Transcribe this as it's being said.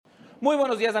Muy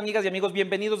buenos días, amigas y amigos.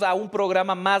 Bienvenidos a un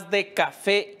programa más de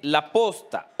Café La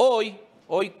Posta. Hoy,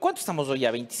 ¿cuánto estamos hoy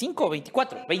ya? ¿25 o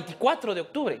 24? 24 de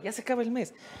octubre, ya se acaba el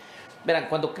mes. Verán,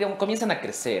 cuando comienzan a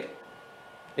crecer,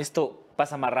 esto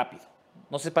pasa más rápido.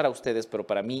 No sé para ustedes, pero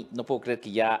para mí no puedo creer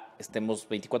que ya estemos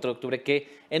 24 de octubre,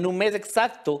 que en un mes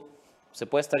exacto se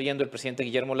pueda estar yendo el presidente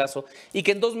Guillermo Lasso y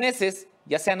que en 2 meses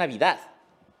ya sea Navidad.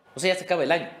 O sea, ya se acaba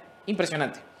el año.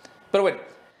 Impresionante. Pero bueno,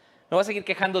 me voy a seguir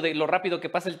quejando de lo rápido que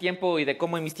pasa el tiempo y de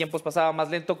cómo en mis tiempos pasaba más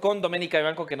lento con Doménica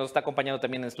Ibanco, que nos está acompañando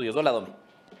también en estudios. Hola, Domi.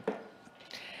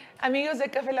 Amigos de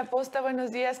Café La Posta,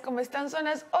 buenos días. ¿Cómo están? Son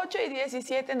las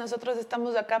 8:17. Nosotros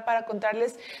estamos acá para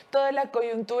contarles toda la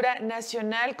coyuntura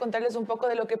nacional, contarles un poco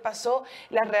de lo que pasó,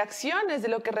 las reacciones de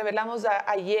lo que revelamos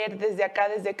ayer desde acá,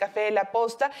 desde Café La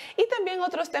Posta, y también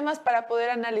otros temas para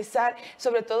poder analizar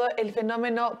sobre todo el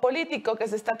fenómeno político que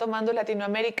se está tomando en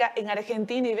Latinoamérica, en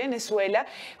Argentina y Venezuela,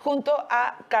 junto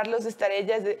a Carlos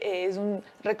Estarellas, es un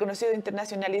reconocido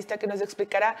internacionalista que nos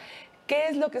explicará qué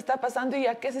es lo que está pasando y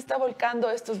a qué se está volcando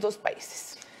estos dos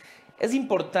países. Es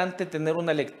importante tener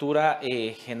una lectura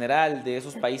general de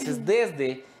esos países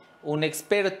desde un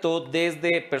experto,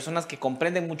 desde personas que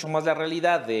comprenden mucho más la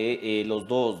realidad de los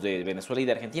dos, de Venezuela y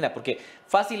de Argentina, porque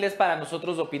fácil es para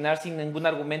nosotros opinar sin ningún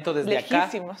argumento desde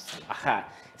Lejísimos. acá. Ajá,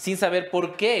 sin saber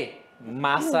por qué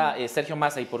Sergio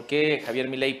Massa y por qué Javier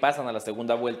Milei pasan a la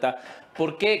segunda vuelta,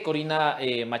 por qué Corina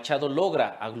Machado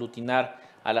logra aglutinar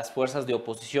a las fuerzas de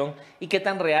oposición y qué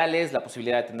tan real es la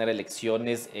posibilidad de tener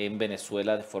elecciones en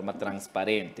Venezuela de forma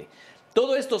transparente.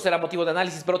 Todo esto será motivo de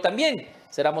análisis, pero también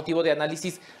será motivo de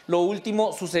análisis lo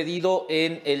último sucedido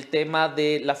en el tema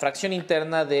de la fracción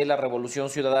interna de la Revolución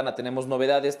Ciudadana. Tenemos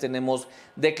novedades, tenemos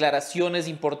declaraciones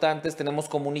importantes, tenemos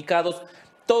comunicados,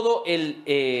 todo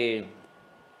el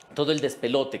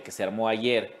despelote que se armó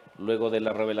ayer luego de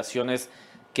las revelaciones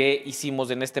que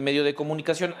hicimos en este medio de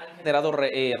comunicación han generado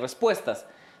respuestas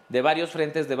de varios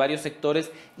frentes, de varios sectores,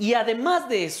 y además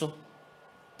de eso,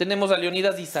 tenemos a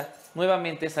Leonidas Diza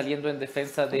nuevamente saliendo en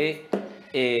defensa de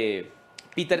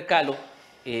Peter Calo,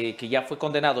 que ya fue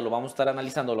condenado, lo vamos a estar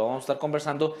analizando, lo vamos a estar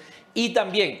conversando, y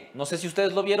también, no sé si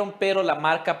ustedes lo vieron, pero la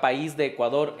marca País de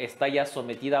Ecuador está ya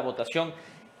sometida a votación.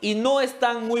 Y no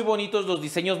están muy bonitos los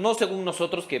diseños, no según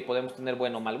nosotros, que podemos tener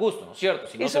buen o mal gusto, ¿no es cierto?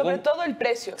 Sino y sobre según todo el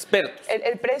precio. Expertos.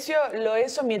 El precio lo he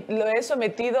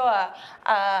sometido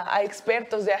a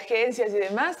expertos de agencias y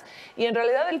demás, y en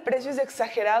realidad el precio es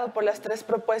exagerado por las 3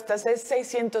 propuestas. Es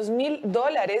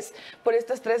 $600.000 por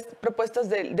estas 3 propuestas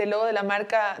de logo de la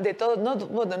marca, de todo,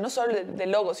 no solo del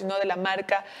logo, sino de la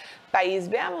marca País.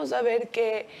 Veamos a ver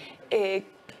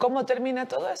cómo termina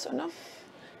todo eso, ¿no?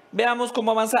 Veamos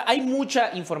cómo avanza. Hay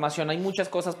mucha información, hay muchas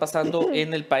cosas pasando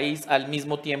en el país al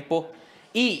mismo tiempo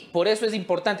y por eso es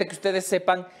importante que ustedes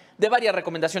sepan de varias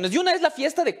recomendaciones. Y una es la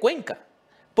fiesta de Cuenca,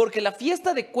 porque la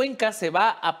fiesta de Cuenca se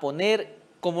va a poner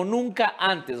como nunca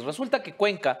antes. Resulta que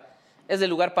Cuenca es el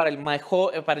lugar para el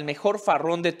mejor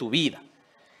farrón de tu vida.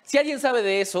 Si alguien sabe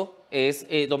de eso, es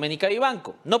Doménica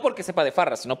Ibanco. No porque sepa de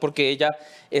farra, sino porque ella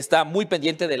está muy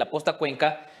pendiente de la Posta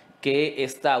Cuenca, que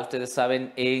está, ustedes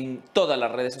saben, en todas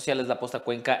las redes sociales. La Posta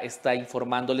Cuenca está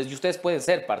informándoles y ustedes pueden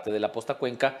ser parte de la Posta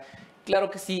Cuenca,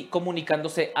 claro que sí,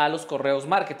 comunicándose a los correos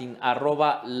marketing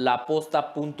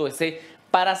 @laposta.es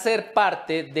para ser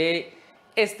parte de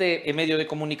este medio de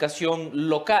comunicación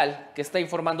local que está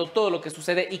informando todo lo que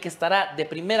sucede y que estará de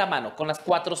primera mano con las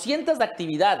 400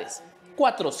 actividades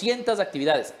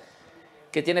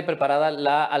que tiene preparada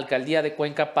la Alcaldía de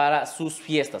Cuenca para sus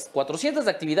fiestas. 400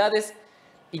 actividades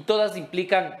y todas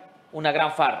implican una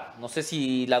gran farra. No sé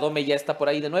si la Dome ya está por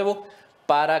ahí de nuevo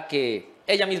para que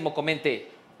ella misma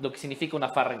comente lo que significa una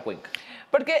farra en Cuenca.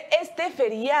 Porque este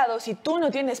feriado, si tú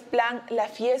no tienes plan, la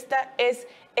fiesta es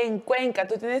en Cuenca.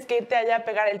 Tú tienes que irte allá a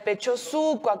pegar el pecho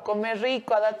suco, a comer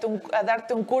rico, a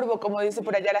darte un curvo, como dice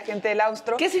por allá la gente del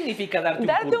Austro. ¿Qué significa darte un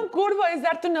curvo? Darte un curvo es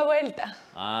darte una vuelta.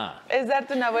 Ah. Es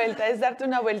darte una vuelta, es darte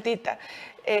una vueltita.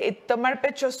 Tomar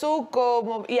pecho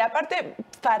suco y aparte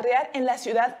farrear en la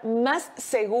ciudad más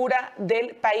segura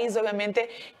del país, obviamente,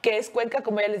 que es Cuenca.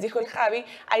 Como ya les dijo el Javi,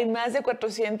 hay más de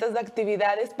 400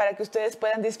 actividades para que ustedes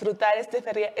puedan disfrutar este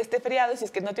feriado. Si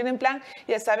es que no tienen plan,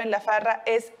 ya saben, la farra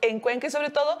es en Cuenca y sobre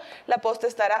todo la Posta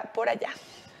estará por allá.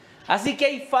 Así que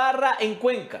hay farra en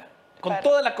Cuenca, con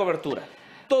toda la cobertura,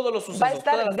 todos los sucesos. Va a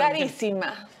estar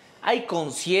carísima. Hay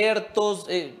conciertos,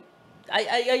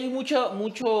 hay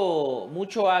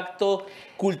mucho acto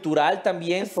cultural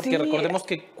también, porque sí, recordemos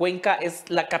que Cuenca es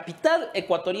la capital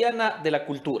ecuatoriana de la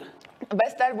cultura. Va a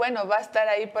estar bueno, va a estar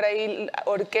ahí por ahí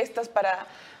orquestas para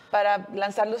para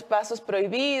lanzar los pasos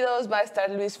prohibidos. Va a estar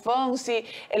Luis Fonsi,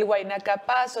 el Huaynaca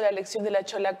Paso, la elección de la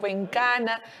Chola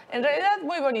Cuencana. En realidad,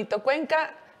 muy bonito.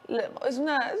 Cuenca es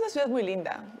una ciudad muy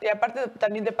linda. Y aparte,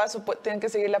 también de paso, pues, tienen que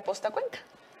seguir la posta Cuenca.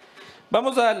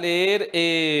 Vamos a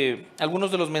leer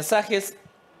algunos de los mensajes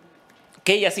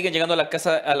que ya siguen llegando a la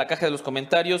caja de los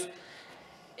comentarios.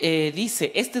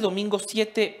 Dice, este domingo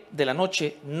 7 de la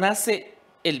noche nace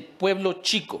El Pueblo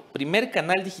Chico, primer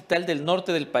canal digital del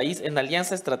norte del país en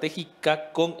alianza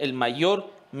estratégica con el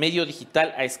mayor medio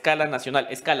digital a escala nacional.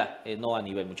 Escala, no a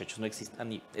nivel, muchachos, no existe,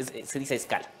 se dice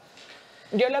escala.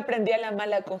 Yo lo aprendí a la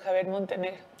mala con Javier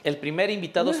Montenegro. El primer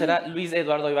invitado será Luis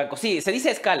Eduardo Vivanco. Sí, se dice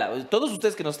a escala. Todos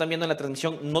ustedes que nos están viendo en la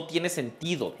transmisión, no tiene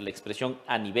sentido la expresión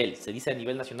a nivel. Se dice a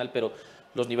nivel nacional, pero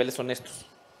los niveles son estos.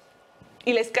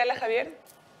 ¿Y la escala, Javier?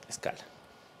 Escala.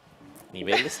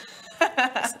 Niveles.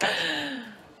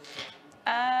 Escala.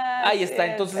 Ahí está.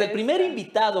 Entonces, el primer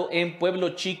invitado en Pueblo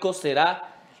Chico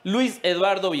será Luis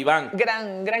Eduardo Vivanco.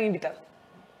 Gran invitado.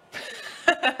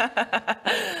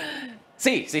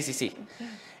 Sí.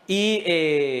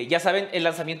 Y ya saben, el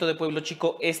lanzamiento de Pueblo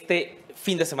Chico este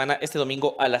fin de semana, este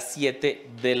domingo a las 7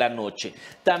 de la noche.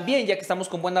 También, ya que estamos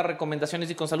con buenas recomendaciones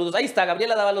y con saludos, ahí está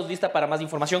Gabriela Dávalos lista para más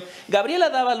información. Gabriela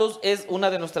Dávalos es una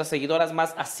de nuestras seguidoras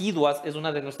más asiduas, es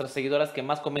una de nuestras seguidoras que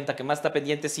más comenta, que más está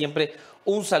pendiente siempre.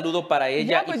 Un saludo para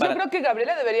ella. Ya, pues yo creo que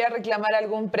Gabriela debería reclamar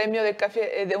algún premio de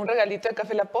café, de un regalito de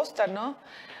Café La Posta, ¿no?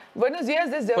 Buenos días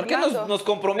desde Orlando. ¿Por qué nos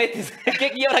comprometes?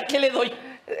 ¿Y ahora qué le doy?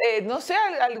 No sé,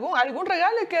 algún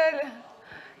regalo que...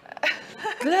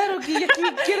 Claro que aquí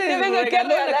quiere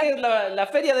regalar. La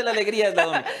Feria de la Alegría es la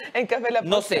domingo. En Café La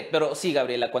Posta. No sé, pero sí,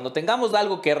 Gabriela, cuando tengamos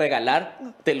algo que regalar,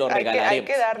 te lo regalaremos. Hay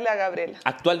que darle a Gabriela.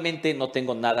 Actualmente no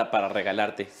tengo nada para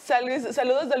regalarte.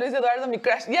 Saludos de Luis Eduardo, mi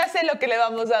crush. Ya sé lo que le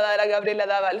vamos a dar a Gabriela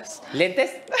Dávalos.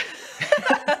 ¿Lentes?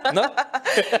 ¿No?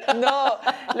 No,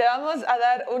 le vamos a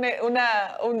dar ¿cómo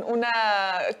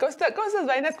esas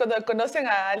vainas cuando conocen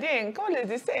a alguien? ¿Cómo les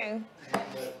dicen?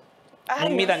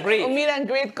 Un meet and greet. Un meet and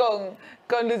greet con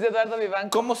Luis Eduardo Vivanco.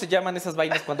 ¿Cómo se llaman esas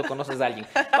vainas cuando conoces a alguien?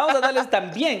 Vamos a darles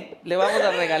también, le vamos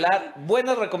a regalar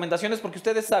buenas recomendaciones porque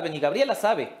ustedes saben, y Gabriela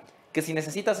sabe, que si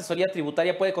necesita asesoría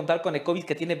tributaria puede contar con Ecovis,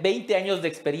 que tiene 20 años de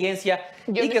experiencia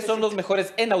que son los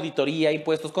mejores en auditoría,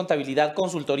 impuestos, contabilidad,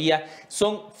 consultoría.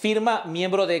 Son firma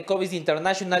miembro de Ecovis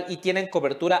International y tienen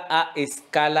cobertura a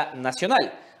escala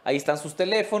nacional. Ahí están sus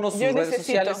teléfonos, sus redes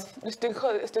sociales.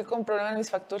 Estoy con problemas en mis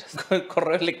facturas.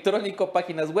 Correo electrónico,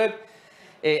 páginas web,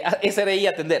 SRI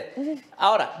atender.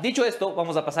 Ahora, dicho esto,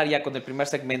 vamos a pasar ya con el primer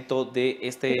segmento de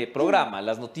este programa,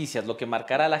 las noticias, lo que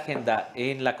marcará la agenda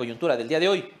en la coyuntura del día de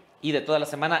hoy y de toda la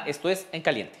semana. Esto es En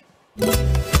Caliente.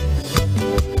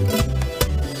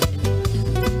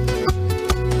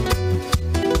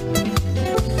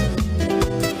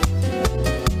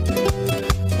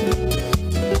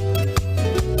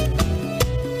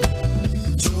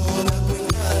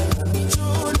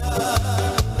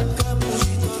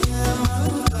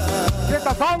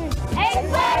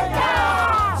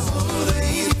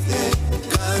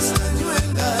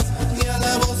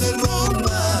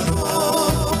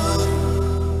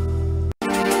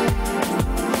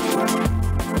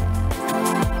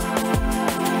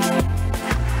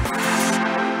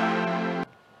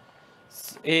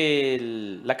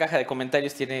 La caja de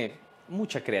comentarios tiene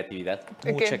mucha creatividad,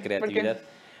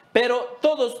 pero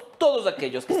todos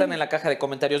aquellos que están en la caja de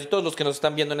comentarios y todos los que nos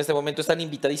están viendo en este momento están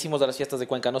invitadísimos a las fiestas de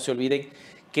Cuenca. No se olviden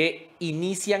que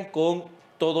inician con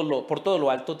por todo lo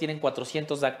alto, tienen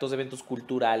 400 actos, eventos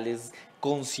culturales,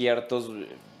 conciertos.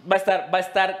 Va a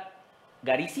estar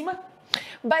garísima.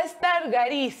 Va a estar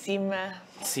garísima.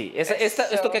 Sí,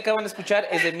 esto que acaban de escuchar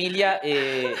es de Emilia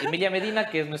Medina,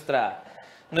 que es nuestra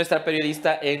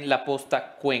periodista en La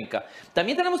Posta Cuenca.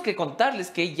 También tenemos que contarles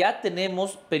que ya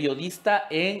tenemos periodista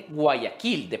en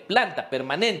Guayaquil, de planta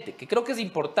permanente, que creo que es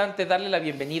importante darle la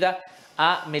bienvenida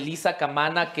a Melissa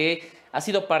Camana, que ha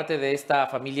sido parte de esta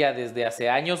familia desde hace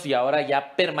años y ahora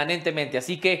ya permanentemente.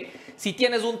 Así que si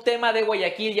tienes un tema de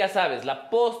Guayaquil, ya sabes, La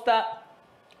Posta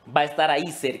va a estar ahí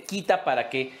cerquita para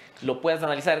que lo puedas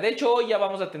analizar. De hecho, hoy ya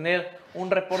vamos a tener un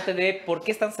reporte de por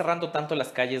qué están cerrando tanto las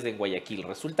calles de Guayaquil.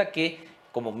 Resulta que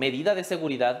como medida de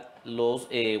seguridad, los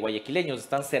guayaquileños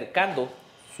están cercando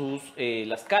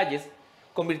las calles,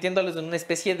 convirtiéndolas en una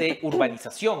especie de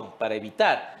urbanización para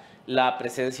evitar la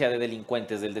presencia de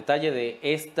delincuentes. El detalle de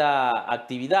esta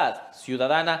actividad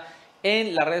ciudadana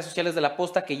en las redes sociales de La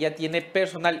Posta, que ya tiene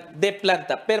personal de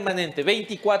planta permanente,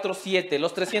 24/7,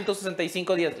 los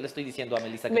 365 días. Le estoy diciendo a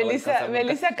Melissa que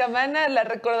Melissa Camana la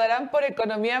recordarán por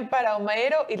Economía para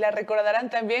Omaero y la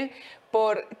recordarán también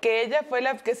porque ella fue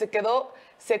la que se quedó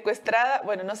secuestrada,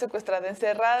 bueno, no secuestrada,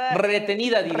 encerrada.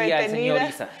 Retenida, diría el señor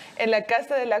Isa. En la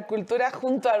Casa de la Cultura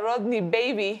junto a Rodney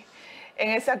Baby,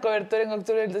 en esa cobertura en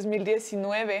octubre del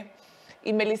 2019.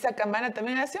 Y Melissa Camana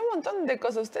también hace un montón de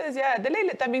cosas. Ustedes ya de ley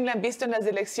también la han visto en las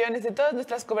elecciones, en todas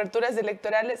nuestras coberturas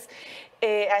electorales.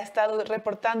 Ha estado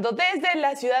reportando desde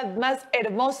la ciudad más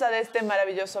hermosa de este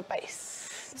maravilloso país.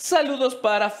 Saludos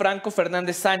para Franco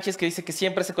Fernández Sánchez, que dice que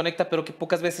siempre se conecta, pero que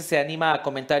pocas veces se anima a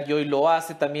comentar y hoy lo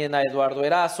hace. También a Eduardo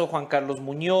Erazo, Juan Carlos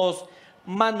Muñoz,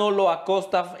 Manolo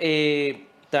Acosta,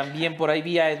 también por ahí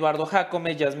vía Eduardo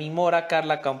Jacome, Yasmín Mora,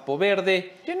 Carla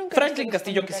Campoverde, Franklin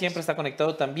Castillo, que siempre está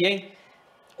conectado también.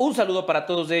 Un saludo para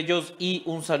todos ellos y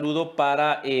un saludo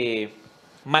para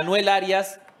Manuel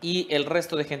Arias y el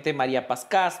resto de gente, María Paz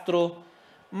Castro,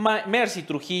 Mercy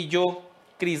Trujillo,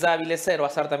 Cris Áviles, Cero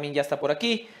Azar también ya está por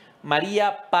aquí,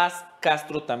 María Paz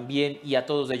Castro también, y a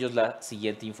todos ellos la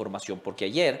siguiente información, porque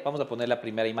ayer, vamos a poner la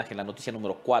primera imagen, la noticia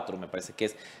número 4 me parece que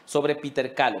es, sobre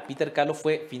Peter Calo. Peter Calo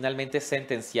fue finalmente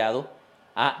sentenciado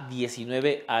a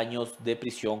 19 años de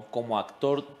prisión como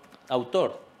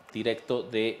autor directo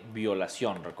de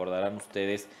violación. Recordarán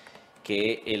ustedes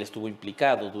que él estuvo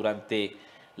implicado durante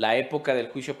la época del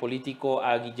juicio político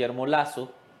a Guillermo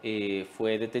Lasso,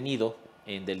 fue detenido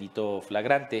en delito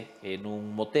flagrante en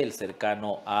un motel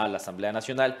cercano a la Asamblea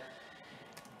Nacional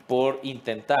por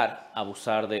intentar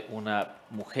abusar de una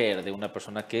mujer, de una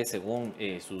persona que según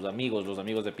sus amigos, los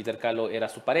amigos de Peter Calo, era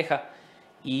su pareja,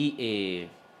 y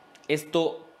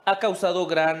esto ha causado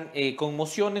gran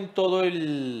conmoción en toda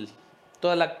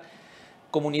la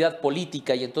comunidad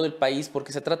política y en todo el país,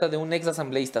 porque se trata de un ex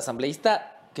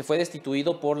asambleísta que fue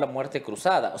destituido por la muerte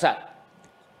cruzada, o sea,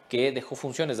 que dejó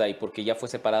funciones ahí porque ya fue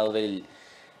separado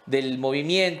del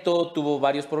movimiento, tuvo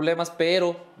varios problemas,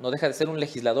 pero no deja de ser un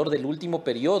legislador del último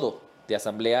periodo de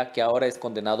asamblea que ahora es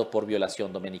condenado por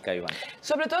violación, Doménica Iván.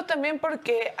 Sobre todo también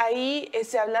porque ahí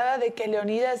se hablaba de que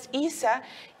Leonidas Issa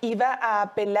iba a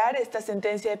apelar esta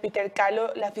sentencia de Peter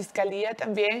Calo. La fiscalía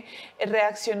también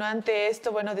reaccionó ante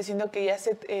esto, bueno, diciendo que ya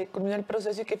se culminó el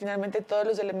proceso y que finalmente todos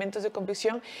los elementos de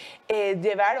convicción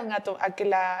llevaron a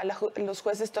que los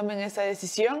jueces tomen esa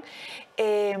decisión.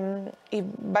 Y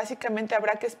básicamente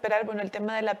habrá que esperar, bueno, el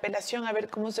tema de la apelación, a ver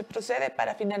cómo se procede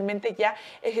para finalmente ya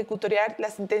ejecutoriar la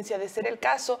sentencia, de ser el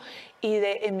caso, y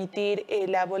de emitir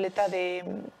la boleta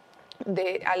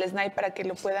al SNAI para que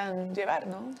lo puedan llevar,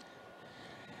 ¿no?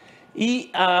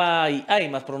 Y hay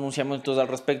más pronunciamientos al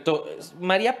respecto.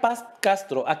 María Paz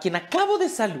Castro, a quien acabo de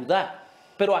saludar,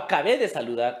 pero acabé de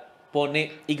saludar,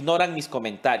 pone: ignoran mis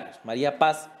comentarios. María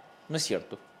Paz, no es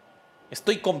cierto.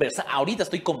 Ahorita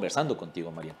estoy conversando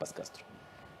contigo, María Paz Castro.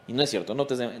 Y no es cierto, no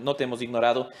te hemos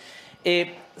ignorado.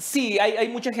 Sí, hay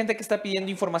mucha gente que está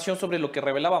pidiendo información sobre lo que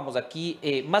revelábamos aquí.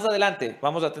 Más adelante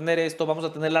vamos a tener esto, vamos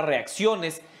a tener las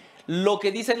reacciones, lo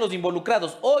que dicen los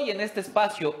involucrados. Hoy en este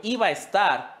espacio iba a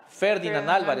estar Ferdinan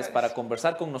Álvarez para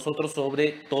conversar con nosotros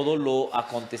sobre todo lo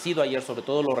acontecido ayer, sobre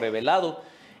todo lo revelado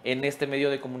en este medio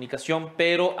de comunicación,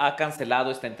 pero ha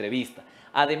cancelado esta entrevista.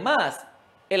 Además,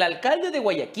 el alcalde de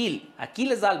Guayaquil,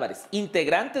 Aquiles Álvarez,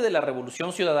 integrante de la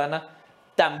Revolución Ciudadana,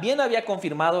 también había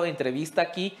confirmado entrevista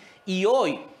aquí, y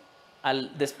hoy,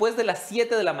 después de las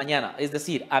 7 de la mañana, es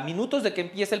decir, a minutos de que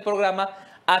empiece el programa,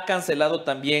 ha cancelado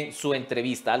también su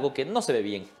entrevista, algo que no se ve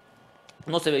bien.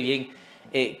 No se ve bien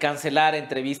cancelar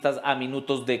entrevistas a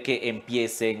minutos de que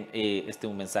empiecen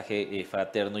un mensaje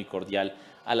fraterno y cordial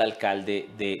al alcalde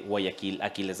de Guayaquil,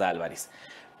 Aquiles Álvarez.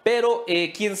 Pero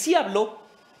quien sí habló,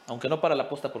 aunque no para La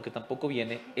Posta porque tampoco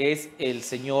viene, es el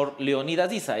señor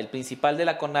Leonidas Issa, el principal de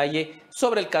la CONAIE,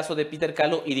 sobre el caso de Peter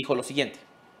Calo, y dijo lo siguiente.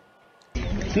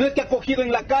 No es que ha cogido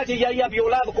en la calle y haya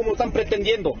violado como están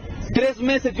pretendiendo. 3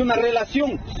 meses de una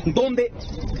relación donde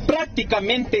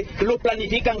prácticamente lo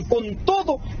planifican con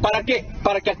todo. ¿Para qué?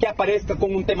 Para que aquí aparezca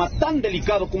con un tema tan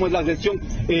delicado como es la agresión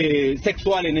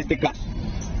sexual en este caso.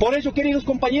 Por eso, queridos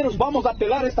compañeros, vamos a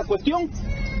apelar a esta cuestión.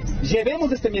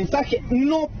 Llevemos este mensaje.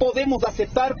 No podemos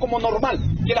aceptar como normal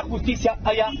que la justicia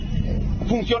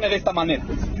funcione de esta manera.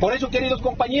 Por eso, queridos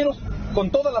compañeros, con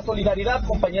toda la solidaridad,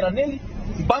 compañera Nelly,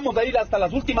 vamos a ir hasta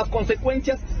las últimas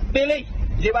consecuencias. De ley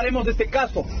llevaremos este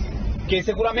caso, que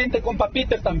seguramente con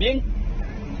Peter también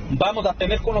vamos a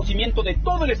tener conocimiento de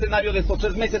todo el escenario de estos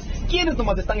 3 meses, quienes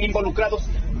nomás están involucrados,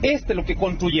 es lo que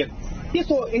construyeron. Y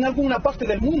eso en alguna parte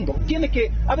del mundo tiene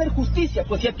que haber justicia,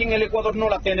 pues ya aquí en el Ecuador no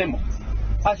la tenemos.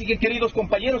 Así que, queridos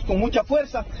compañeros, con mucha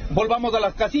fuerza, volvamos a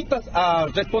las casitas a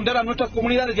responder a nuestras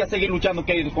comunidades y a seguir luchando,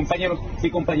 queridos compañeros y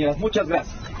compañeras. Muchas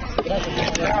gracias.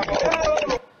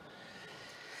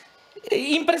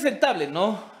 Impresentable,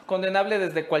 ¿no? Condenable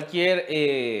desde cualquier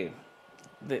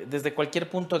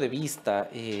punto de vista.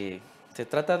 Se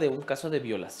trata de un caso de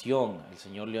violación. El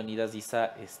señor Leonidas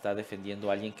Issa está defendiendo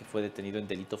a alguien que fue detenido en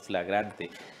delito flagrante.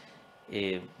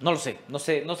 No lo sé, no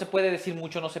se puede decir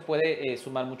mucho, no se puede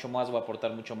sumar mucho más o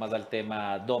aportar mucho más al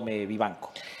tema Dome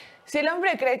Vivanco. Si el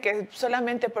hombre cree que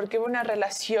solamente porque hubo una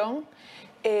relación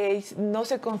no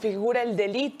se configura el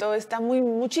delito, está muy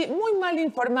mal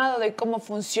informado de cómo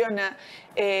funciona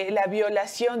la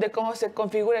violación, de cómo se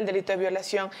configura el delito de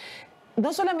violación.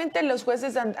 No solamente los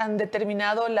jueces han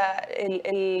determinado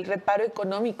el reparo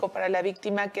económico para la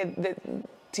víctima, que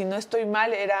si no estoy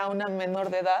mal era una menor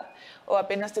de edad o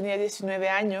apenas tenía 19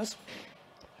 años,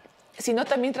 sino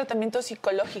también tratamiento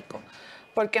psicológico,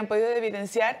 porque han podido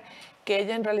evidenciar que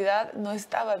ella en realidad no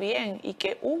estaba bien y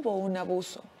que hubo un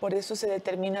abuso. Por eso se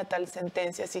determina tal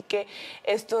sentencia. Así que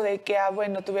esto de que,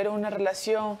 bueno, tuvieron una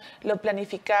relación, lo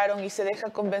planificaron y se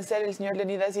deja convencer el señor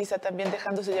Leonidas Issa, también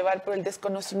dejándose llevar por el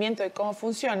desconocimiento de cómo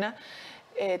funciona,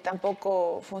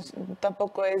 tampoco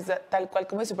es tal cual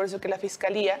como eso. Por eso que la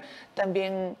Fiscalía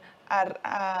también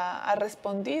ha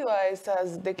respondido a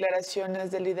esas declaraciones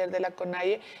del líder de la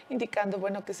CONAIE, indicando,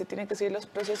 bueno, que se tienen que seguir los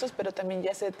procesos, pero también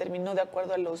ya se determinó de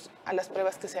acuerdo a las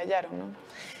pruebas que se hallaron, ¿no?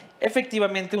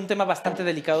 Efectivamente, un tema bastante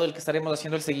delicado del que estaremos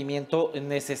haciendo el seguimiento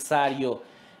necesario.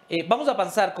 Vamos a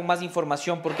avanzar con más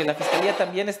información porque la Fiscalía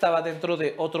también estaba dentro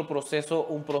de otro proceso,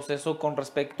 un proceso con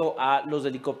respecto a los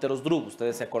helicópteros DRUB.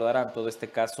 Ustedes se acordarán todo este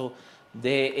caso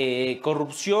de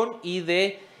corrupción y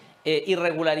de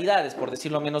irregularidades, por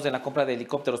decirlo menos, en la compra de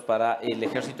helicópteros para el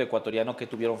ejército ecuatoriano que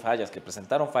tuvieron fallas, que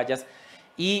presentaron fallas.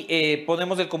 Y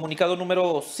ponemos el comunicado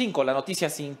número 5, la noticia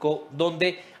 5,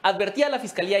 donde advertía a la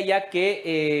Fiscalía ya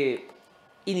que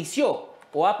inició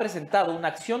o ha presentado una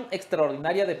acción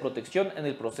extraordinaria de protección en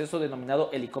el proceso denominado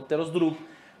helicópteros DRUB,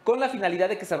 con la finalidad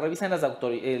de que se revisen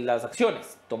las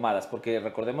acciones tomadas, porque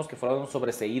recordemos que fueron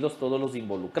sobreseídos todos los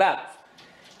involucrados.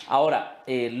 Ahora,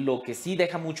 lo que sí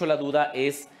deja mucho la duda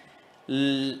es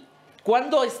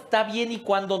cuándo está bien y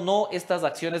cuándo no estas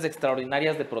acciones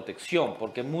extraordinarias de protección,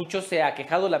 porque mucho se ha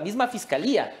quejado la misma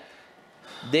Fiscalía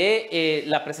de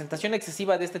la presentación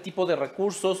excesiva de este tipo de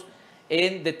recursos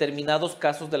en determinados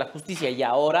casos de la justicia, y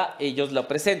ahora ellos lo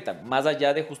presentan, más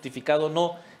allá de justificado o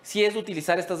no, si es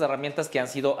utilizar estas herramientas que han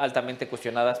sido altamente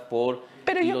cuestionadas por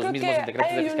los mismos integrantes de la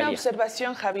Fiscalía. Hay una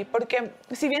observación, Javi, porque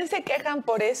si bien se quejan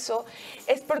por eso,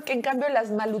 es porque en cambio las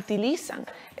malutilizan,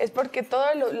 es porque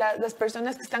todas las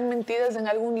personas que están metidas en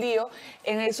algún lío,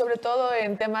 sobre todo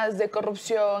en temas de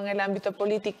corrupción, en el ámbito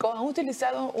político, han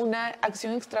utilizado una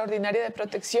acción extraordinaria de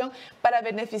protección para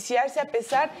beneficiarse a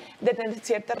pesar de tener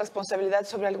cierta responsabilidad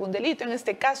sobre algún delito. En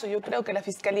este caso, yo creo que la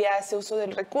Fiscalía hace uso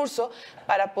del recurso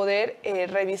para poder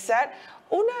revisar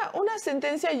una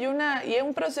sentencia y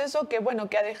un proceso que, bueno,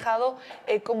 que ha dejado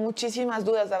con muchísimas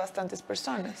dudas a bastantes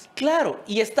personas. Claro,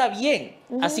 y está bien,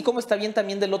 así como está bien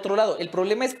también del otro lado. El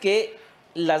problema es que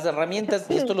las herramientas,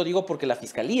 y esto lo digo porque la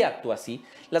Fiscalía actúa así,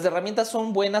 las herramientas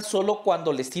son buenas solo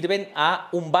cuando les sirven a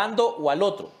un bando o al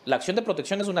otro. La acción de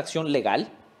protección es una acción legal,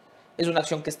 es una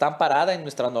acción que está amparada en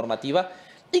nuestra normativa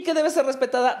y que debe ser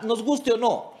respetada, nos guste o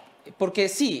no. Porque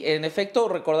sí, en efecto,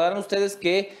 recordarán ustedes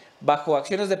que bajo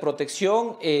acciones de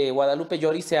protección, Guadalupe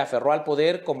Llori se aferró al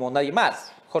poder como nadie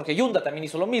más. Jorge Yunda también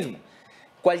hizo lo mismo.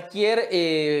 Cualquier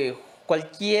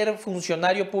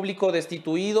funcionario público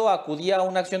destituido acudía a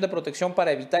una acción de protección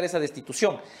para evitar esa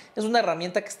destitución. Es una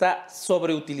herramienta que está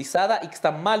sobreutilizada y que está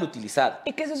mal utilizada.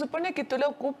 Y que se supone que tú la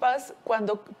ocupas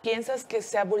cuando piensas que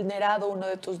se ha vulnerado uno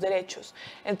de tus derechos.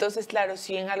 Entonces, claro,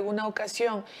 si en alguna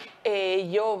ocasión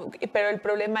pero el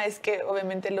problema es que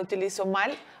obviamente lo utilizo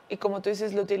mal y como tú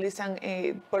dices, lo utilizan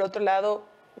por otro lado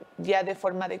ya de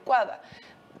forma adecuada.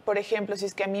 Por ejemplo, si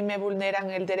es que a mí me vulneran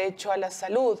el derecho a la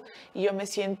salud y yo me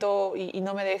siento y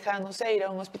no me dejan, no sé, ir a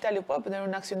un hospital, yo puedo poner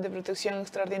una acción de protección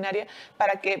extraordinaria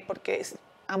porque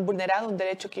han vulnerado un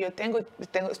derecho que yo tengo,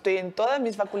 estoy en todas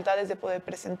mis facultades de poder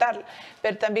presentarlo.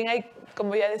 Pero también hay,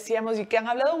 como ya decíamos, y que han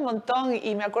hablado un montón,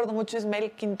 y me acuerdo mucho de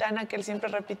Ismael Quintana, que él siempre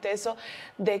repite eso,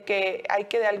 de que hay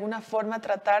que de alguna forma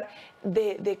tratar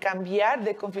de cambiar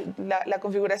la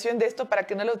configuración de esto para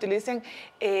que no lo utilicen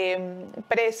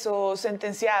presos,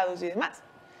 sentenciados y demás.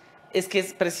 Es que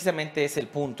precisamente es el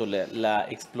punto, la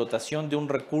explotación de un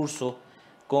recurso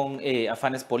con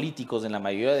afanes políticos en la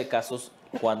mayoría de casos,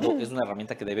 cuando es una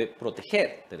herramienta que debe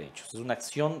proteger derechos. Es una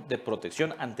acción de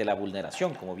protección ante la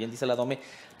vulneración, como bien dice la DOME,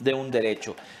 de un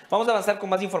derecho. Vamos a avanzar con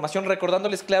más información,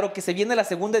 recordándoles, claro, que se viene la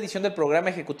segunda edición del Programa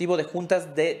Ejecutivo de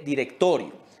Juntas de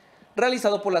Directorio,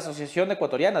 realizado por la Asociación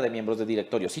Ecuatoriana de Miembros de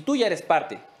Directorio. Si tú ya eres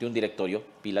parte de un directorio,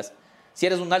 pilas. Si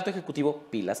eres un alto ejecutivo,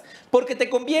 pilas. Porque te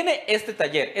conviene este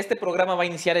taller. Este programa va a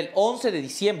iniciar el 11 de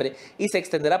diciembre y se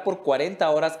extenderá por 40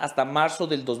 horas hasta marzo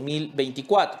del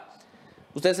 2024.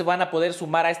 Ustedes se van a poder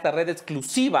sumar a esta red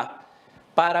exclusiva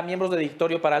para miembros de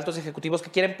directorio, para altos ejecutivos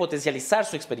que quieren potencializar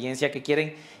su experiencia, que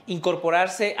quieren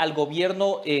incorporarse al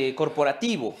gobierno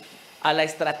corporativo, a la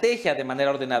estrategia de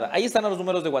manera ordenada. Ahí están los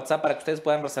números de WhatsApp para que ustedes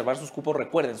puedan reservar sus cupos.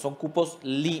 Recuerden, son cupos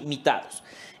limitados.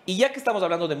 Y ya que estamos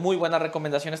hablando de muy buenas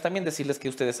recomendaciones, también decirles que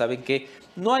ustedes saben que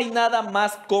no hay nada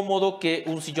más cómodo que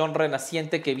un sillón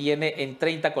renaciente que viene en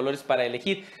 30 colores para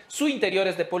elegir. Su interior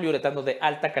es de poliuretano de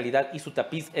alta calidad y su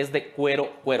tapiz es de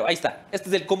cuero. Ahí está. Este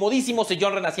es el comodísimo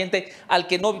sillón renaciente al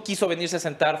que no quiso venirse a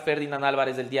sentar Ferdinan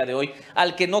Álvarez del día de hoy,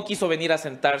 al que no quiso venir a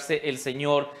sentarse el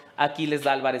señor Aquiles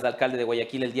Álvarez, alcalde de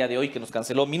Guayaquil, el día de hoy, que nos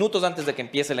canceló minutos antes de que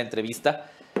empiece la entrevista.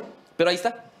 Pero ahí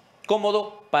está.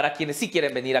 Cómodo para quienes sí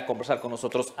quieren venir a conversar con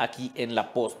nosotros aquí en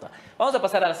La Posta. Vamos a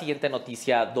pasar a la siguiente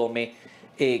noticia, Dome,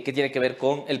 que tiene que ver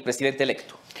con el presidente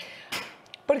electo.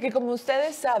 Porque como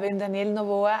ustedes saben, Daniel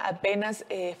Noboa apenas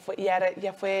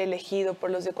ya fue elegido por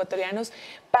los ecuatorianos,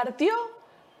 partió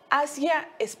hacia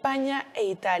España e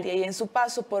Italia, y en su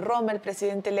paso por Roma, el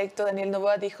presidente electo Daniel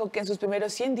Noboa dijo que en sus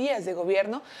primeros 100 días de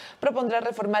gobierno propondrá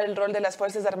reformar el rol de las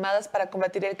Fuerzas Armadas para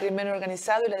combatir el crimen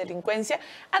organizado y la delincuencia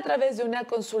a través de una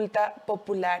consulta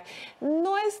popular.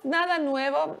 No es nada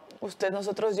nuevo,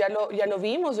 nosotros ya lo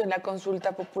vimos en la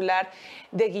consulta popular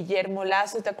de Guillermo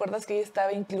Lasso. ¿Te acuerdas que ahí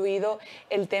estaba incluido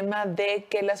el tema de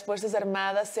que las Fuerzas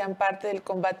Armadas sean parte del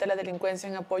combate a la delincuencia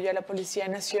en apoyo a la Policía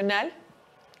Nacional?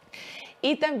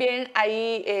 Y también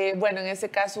ahí, en ese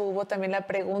caso hubo también la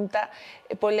pregunta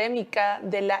polémica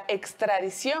de la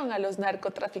extradición a los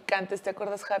narcotraficantes. ¿Te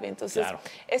acuerdas, Javi? Entonces, claro,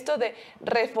 esto de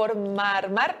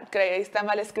reformar, que está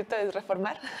mal escrito, es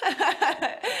reformar,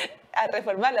 a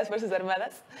reformar las Fuerzas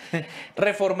Armadas.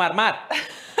 Reformar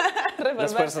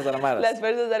las Fuerzas Armadas. Las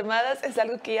Fuerzas Armadas es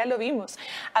algo que ya lo vimos.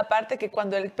 Aparte que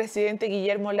cuando el presidente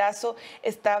Guillermo Lasso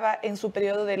estaba en su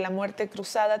periodo de la muerte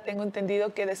cruzada, tengo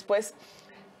entendido que después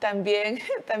también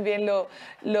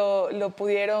lo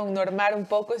pudieron normar un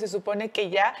poco y se supone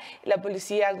que ya la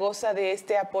policía goza de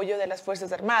este apoyo de las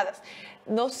Fuerzas Armadas.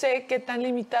 No sé qué tan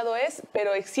limitado es,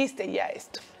 pero existe ya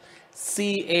esto.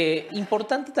 Sí,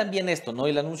 importante también esto, ¿no?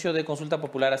 El anuncio de consulta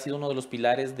popular ha sido uno de los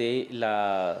pilares de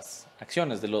las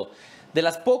acciones, de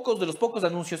los pocos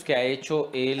anuncios que ha hecho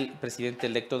el presidente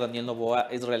electo Daniel Noboa,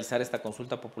 es realizar esta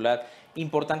consulta popular.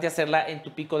 Importante hacerla en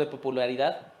tu pico de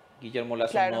popularidad. Guillermo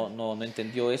Lasso claro, no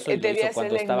entendió eso y lo hizo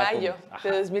cuando estaba en mayo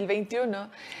de 2021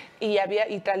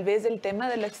 y tal vez el tema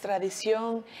de la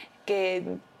extradición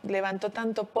que levantó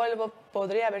tanto polvo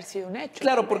podría haber sido un hecho.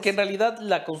 Claro, porque en realidad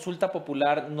la consulta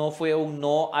popular no fue un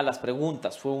no a las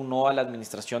preguntas, fue un no a la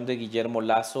administración de Guillermo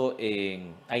Lasso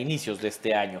a inicios de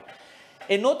este año.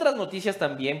 En otras noticias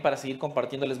también, para seguir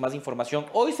compartiéndoles más información,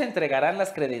 hoy se entregarán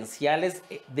las credenciales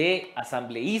de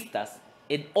asambleístas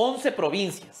en 11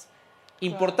 provincias.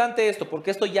 Importante esto,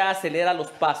 porque esto ya acelera los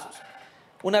pasos.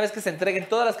 Una vez que se entreguen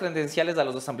todas las credenciales a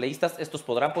los asambleístas, estos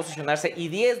podrán posicionarse y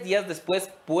 10 días después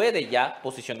puede ya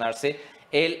posicionarse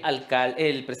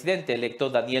el presidente electo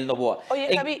Daniel Noboa.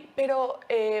 Oye, Javi, pero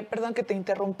perdón que te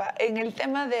interrumpa. En el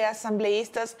tema de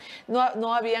asambleístas,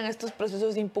 ¿no habían estos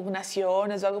procesos de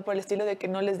impugnaciones o algo por el estilo de que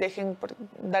no les dejen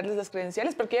darles las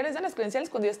credenciales? Porque ya les dan las credenciales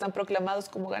cuando ya están proclamados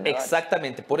como ganadores.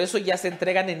 Exactamente, por eso ya se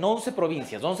entregan en 11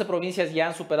 provincias. 11 provincias ya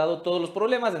han superado todos los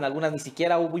problemas, en algunas ni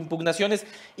siquiera hubo impugnaciones.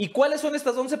 ¿Y cuáles son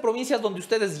estas 11 provincias donde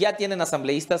ustedes ya tienen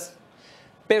asambleístas?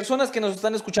 Personas que nos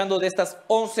están escuchando de estas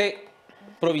 11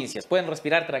 provincias, pueden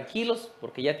respirar tranquilos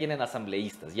porque ya tienen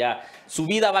asambleístas, ya su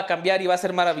vida va a cambiar y va a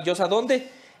ser maravillosa. ¿Dónde?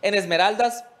 En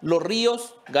Esmeraldas, Los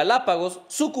Ríos, Galápagos,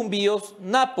 Sucumbíos,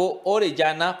 Napo,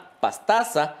 Orellana,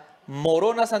 Pastaza,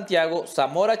 Morona Santiago,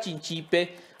 Zamora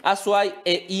Chinchipe, Azuay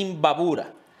e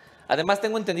Imbabura. Además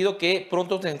tengo entendido que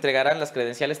pronto se entregarán las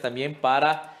credenciales también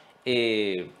para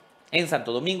en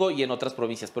Santo Domingo y en otras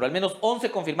provincias, pero al menos 11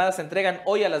 confirmadas se entregan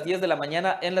hoy a las 10 de la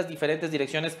mañana en las diferentes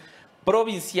direcciones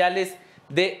provinciales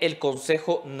del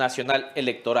Consejo Nacional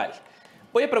Electoral.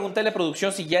 Voy a preguntarle a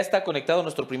producción si ya está conectado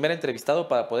nuestro primer entrevistado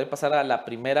para poder pasar a la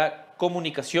primera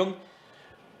comunicación.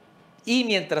 Y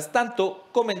mientras tanto,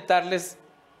 comentarles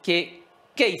que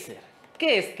Kaiser.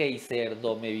 ¿Qué es Kaiser,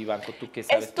 Dome Vivanco? Tú que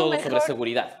sabes todo sobre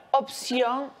seguridad.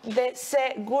 opción de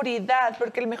seguridad,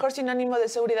 porque el mejor sinónimo de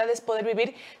seguridad es poder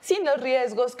vivir sin los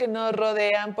riesgos que nos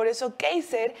rodean. Por eso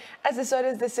Kaiser,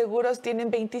 asesores de seguros, tienen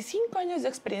 25 años de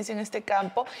experiencia en este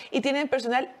campo y tienen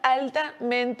personal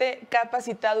altamente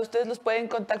capacitado. Ustedes los pueden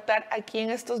contactar aquí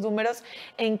en estos números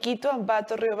en Quito,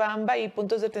 Ambato, Riobamba y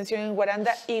puntos de atención en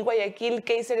Guaranda y Guayaquil.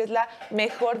 Kaiser es la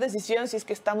mejor decisión si es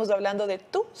que estamos hablando de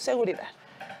tu seguridad.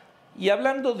 Y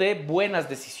hablando de buenas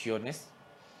decisiones,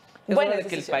 es hora de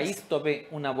que el país tome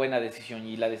una buena decisión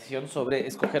y la decisión sobre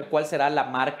escoger cuál será la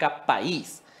marca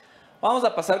país. Vamos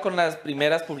a pasar con las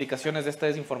primeras publicaciones de esta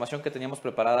desinformación que teníamos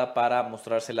preparada para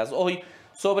mostrárselas hoy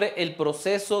sobre el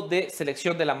proceso de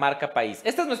selección de la marca país.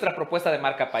 Esta es nuestra propuesta de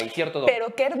marca país, ¿cierto, Dom?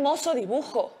 Pero qué hermoso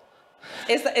dibujo.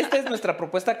 Esta es nuestra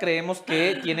propuesta, creemos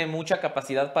que tiene mucha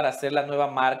capacidad para hacer la nueva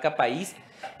marca país.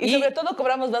 Y sobre todo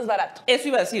cobramos más barato. Eso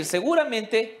iba a decir,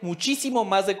 seguramente muchísimo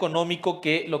más económico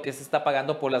que lo que se está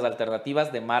pagando por las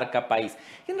alternativas de marca país.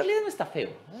 En realidad no está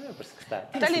feo. Me parece que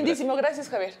está lindísimo, gracias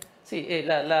Javier. Sí,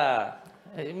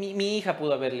 mi hija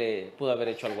pudo haber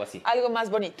hecho algo así. Algo más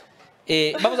bonito.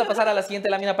 Vamos a pasar a la siguiente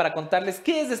lámina para contarles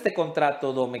qué es este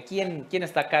contrato, Dome, quién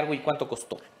está a cargo y cuánto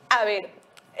costó. A ver,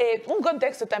 un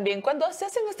contexto también. Cuando se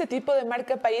hacen este tipo de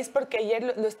marca país, porque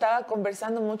ayer lo estaba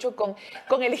conversando mucho con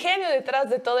el genio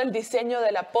detrás de todo el diseño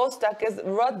de la posta, que es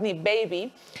Rodney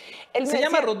Baby. Se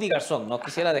llama Rodney Garzón, ¿no?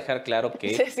 Quisiera dejar claro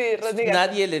que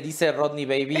nadie le dice Rodney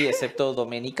Baby excepto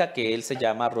Doménica, que él se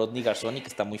llama Rodney Garzón y que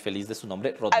está muy feliz de su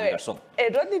nombre, Rodney Garzón.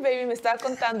 Rodney Baby me estaba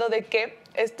contando de que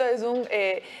esto es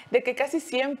de que casi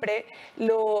siempre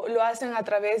lo hacen a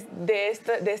través de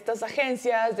estas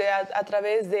agencias, a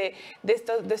través de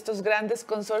estos grandes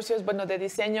consorcios, bueno, de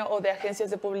diseño o de agencias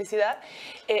de publicidad,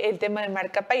 el tema de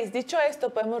marca país. Dicho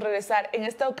esto, podemos regresar. En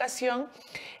esta ocasión,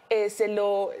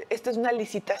 esto es una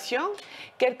licitación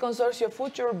que el consorcio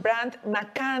Future Brand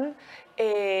McCann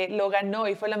lo ganó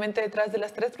y fue la mente detrás de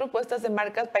las 3 propuestas de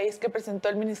marcas país que presentó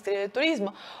el Ministerio de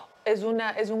Turismo. Es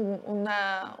una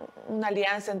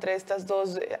alianza entre estas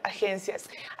 2 agencias.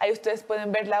 Ahí ustedes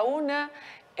pueden ver la una,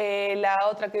 la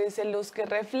otra que dice luz que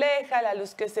refleja, la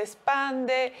luz que se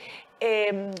expande,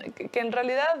 que en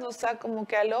realidad, o sea, como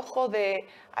que al ojo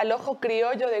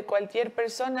criollo de cualquier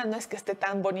persona no es que esté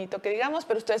tan bonito que digamos,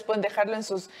 pero ustedes pueden dejarlo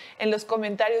en los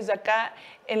comentarios de acá,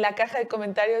 en la caja de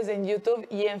comentarios en YouTube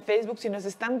y en Facebook si nos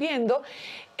están viendo.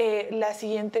 La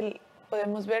siguiente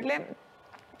podemos verle.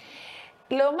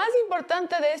 Lo más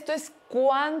importante de esto es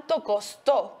cuánto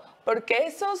costó. Porque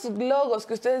esos logos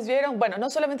que ustedes vieron, bueno, no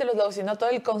solamente los logos, sino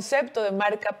todo el concepto de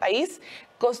marca país,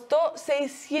 costó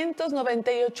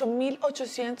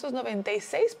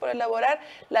 698.896 por elaborar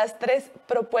las 3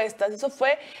 propuestas. Eso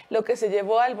fue lo que se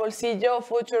llevó al bolsillo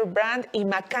Future Brand y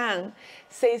McCann.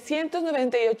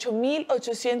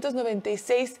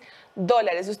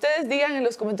 $698.896. Ustedes digan en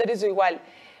los comentarios igual,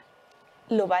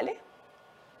 ¿lo vale?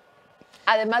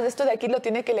 Además de esto, de aquí lo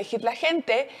tiene que elegir la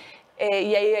gente.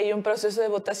 Y ahí hay un proceso de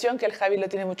votación que el Javi lo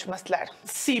tiene mucho más claro.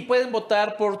 Sí, pueden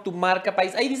votar por tu marca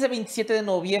país. Ahí dice 27 de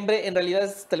noviembre, en realidad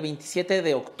es hasta el 27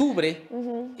 de octubre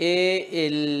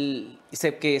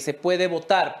que se puede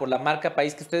votar por la marca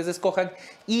país que ustedes escojan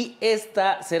y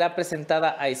esta será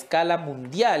presentada a escala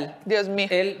mundial. Dios mío.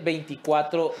 El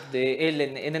 24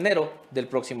 en enero del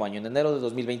próximo año, en enero de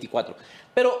 2024.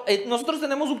 Pero nosotros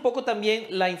tenemos un poco también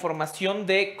la información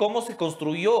de cómo se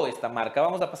construyó esta marca.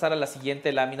 Vamos a pasar a la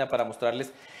siguiente lámina para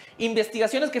mostrarles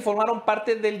investigaciones que formaron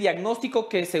parte del diagnóstico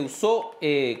que se usó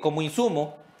como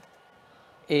insumo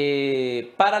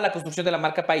para la construcción de la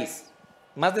marca país.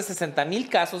 Más de 60.000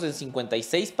 casos en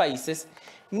 56 países,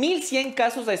 1.100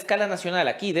 casos a escala nacional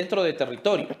aquí dentro de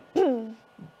territorio.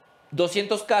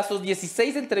 200 casos,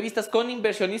 16 entrevistas con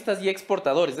inversionistas y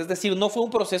exportadores. Es decir, no fue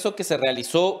un proceso que se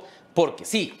realizó porque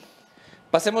sí.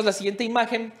 Pasemos a la siguiente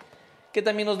imagen, que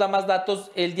también nos da más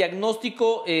datos. El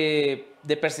diagnóstico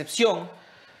de percepción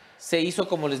se hizo,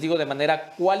 como les digo, de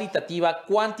manera cualitativa,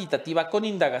 cuantitativa, con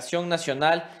indagación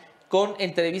nacional, con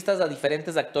entrevistas a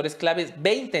diferentes actores claves,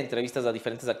 20 entrevistas a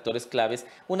diferentes actores claves,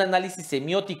 un análisis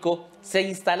semiótico, se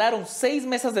instalaron 6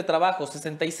 mesas de trabajo,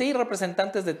 66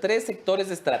 representantes de 3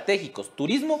 sectores estratégicos,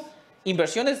 turismo,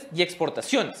 inversiones y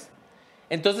exportaciones.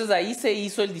 Entonces ahí se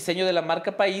hizo el diseño de la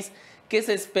marca país que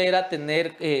se espera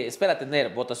tener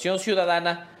votación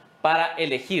ciudadana para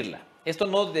elegirla. Esto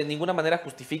no de ninguna manera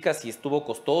justifica si estuvo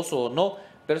costoso o no,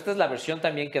 pero esta es la versión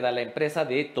también que da la empresa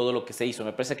de todo lo que se hizo.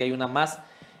 Me parece que hay una más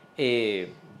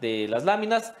de las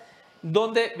láminas,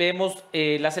 donde vemos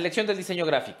la selección del diseño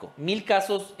gráfico. 1.000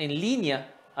 casos en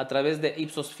línea a través de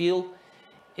Ipsos Field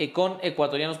con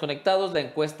ecuatorianos conectados. La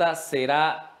encuesta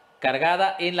será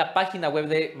cargada en la página web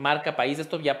de Marca País.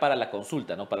 Esto ya para la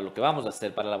consulta, ¿no? Para lo que vamos a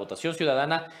hacer, para la votación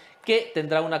ciudadana, que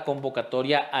tendrá una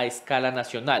convocatoria a escala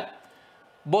nacional.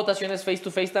 Votaciones face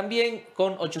to face también,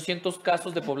 con 800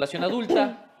 casos de población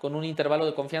adulta, con un intervalo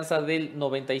de confianza del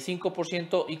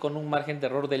 95% y con un margen de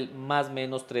error del más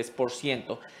menos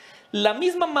 3%. La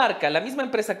misma marca, la misma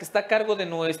empresa que está a cargo de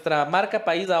nuestra Marca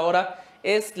País ahora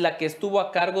es la que estuvo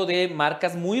a cargo de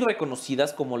marcas muy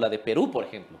reconocidas como la de Perú, por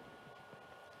ejemplo,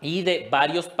 y de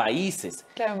varios países.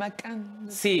 Claro, bacán.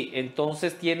 Sí,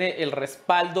 entonces tiene el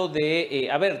respaldo de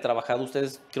haber trabajado.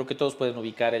 Ustedes creo que todos pueden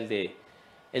ubicar el de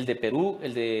Perú,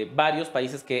 el de varios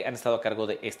países que han estado a cargo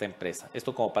de esta empresa.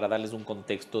 Esto como para darles un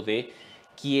contexto de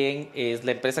quién es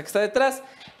la empresa que está detrás,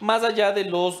 más allá de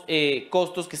los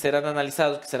costos que serán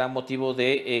analizados, que serán motivo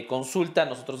de consulta.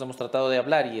 Nosotros hemos tratado de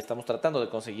hablar y estamos tratando de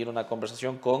conseguir una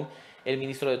conversación con el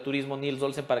ministro de Turismo, Nils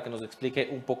Olsen, para que nos explique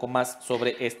un poco más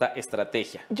sobre esta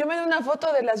estrategia. Yo me doy una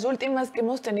foto de las últimas que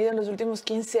hemos tenido en los últimos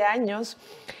 15 años.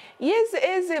 Y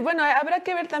bueno, habrá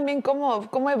que ver también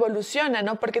cómo evoluciona,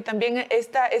 ¿no? Porque también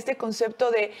este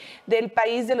concepto del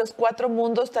país de los 4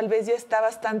 mundos tal vez ya está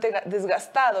bastante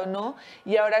desgastado, ¿no?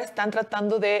 Y ahora están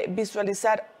tratando de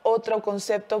visualizar otro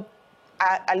concepto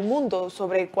al mundo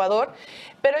sobre Ecuador.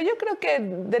 Pero yo creo que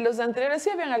de los anteriores sí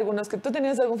habían algunos. ¿Que tú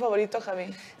tenías algún favorito, Javi?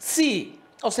 Sí,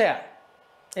 o sea,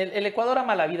 el Ecuador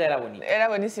ama la vida era bonito. Era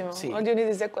buenísimo. Sí. All You Need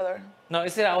is Ecuador. No,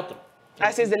 ese era otro.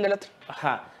 Ah, sí, es del otro.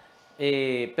 Ajá.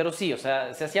 Pero sí, o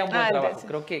sea, se hacía un buen trabajo. Sí.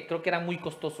 Creo que eran muy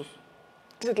costosos.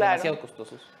 Sí, claro. Demasiado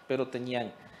costosos, pero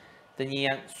tenían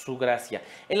su gracia.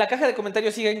 En la caja de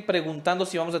comentarios siguen preguntando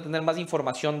si vamos a tener más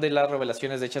información de las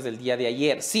revelaciones hechas del día de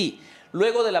ayer. Sí,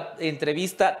 luego de la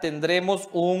entrevista tendremos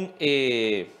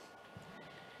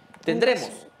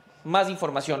más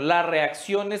información, las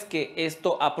reacciones que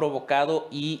esto ha provocado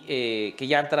y que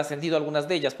ya han trascendido algunas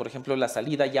de ellas, por ejemplo, la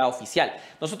salida ya oficial.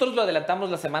 Nosotros lo adelantamos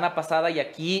la semana pasada y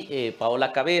aquí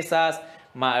Paola Cabezas,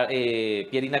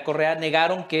 Pierina Correa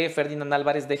negaron que Ferdinan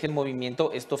Álvarez deje el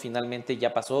movimiento. Esto finalmente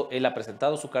ya pasó. Él ha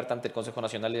presentado su carta ante el Consejo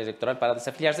Nacional Electoral para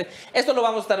desafiliarse. Esto lo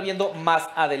vamos a estar viendo más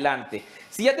adelante.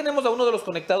 Si ya tenemos a uno de los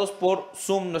conectados por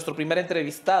Zoom, nuestro primer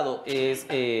entrevistado es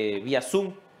vía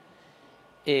Zoom.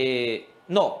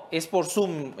 No, es por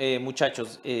Zoom,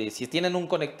 muchachos. Si tienen un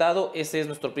conectado, ese es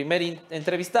nuestro primer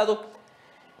entrevistado.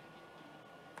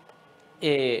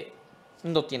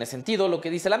 No tiene sentido lo que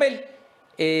dice la Mel.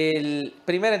 El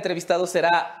primer entrevistado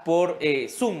será por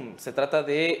Zoom. Se trata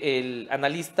del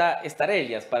analista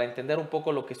Estarellas, para entender un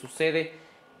poco lo que sucede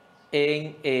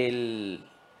en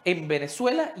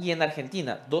Venezuela y en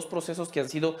Argentina. 2 procesos que han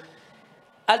sido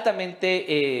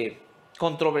altamente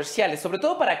controversiales, sobre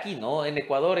todo para aquí, ¿no? En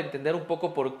Ecuador, entender un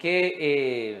poco por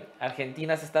qué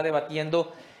Argentina se está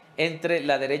debatiendo entre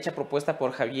la derecha propuesta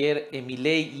por Javier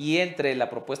Milei y entre la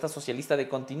propuesta socialista de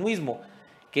continuismo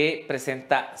que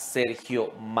presenta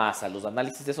Sergio Massa. Los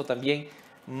análisis de eso también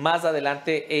más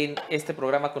adelante en este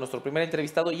programa con nuestro primer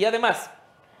entrevistado. Y además,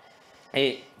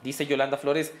 dice Yolanda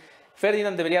Flores,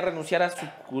 Ferdinan debería renunciar a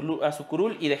su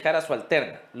curul y dejar a su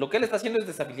alterna. Lo que él está haciendo es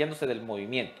desafiliándose del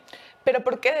movimiento. ¿Pero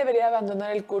por qué debería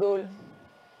abandonar el curul?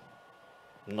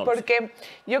 No Porque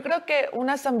yo creo que un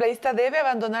asambleísta debe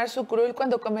abandonar su curul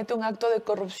cuando comete un acto de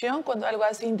corrupción, cuando algo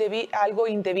hace algo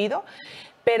indebido.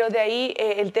 Pero de ahí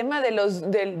el tema de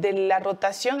la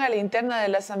rotación a la interna de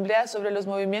la asamblea sobre los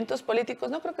movimientos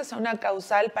políticos no creo que sea una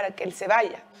causal para que él se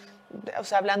vaya. O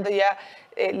sea, hablando ya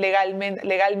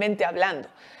legalmente hablando.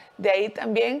 De ahí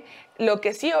también lo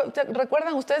que sí,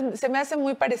 recuerdan ustedes, se me hace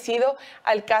muy parecido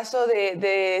al caso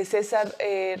de César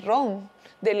Ron,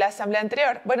 de la asamblea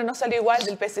anterior. Bueno, no salió igual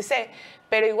del PCC,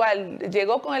 pero igual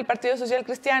llegó con el Partido Social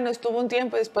Cristiano, estuvo un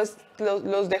tiempo y después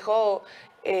los dejó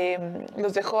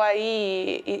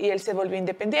ahí y él se volvió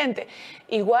independiente.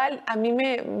 Igual a mí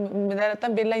me da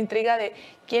también la intriga de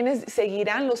quiénes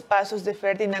seguirán los pasos de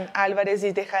Ferdinan Álvarez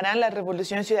y dejarán la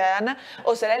Revolución Ciudadana,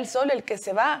 o será él solo el que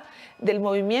se va del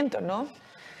movimiento, ¿no?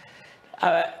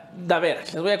 A ver,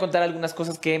 les voy a contar algunas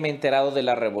cosas que me he enterado de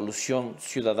la Revolución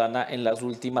Ciudadana en las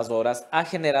últimas horas. Ha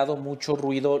generado mucho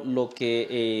ruido lo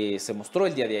que se mostró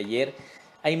el día de ayer.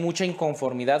 Hay mucha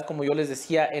inconformidad, como yo les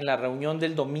decía, en la reunión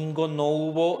del domingo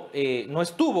no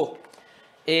estuvo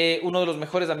uno de los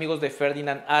mejores amigos de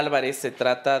Ferdinan Álvarez. Se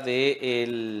trata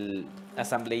del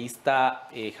asambleísta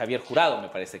Javier Jurado, me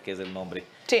parece que es el nombre.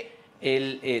 Sí.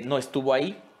 Él no estuvo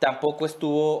ahí, tampoco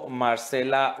estuvo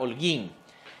Marcela Holguín.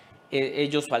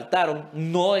 Ellos faltaron.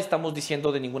 No estamos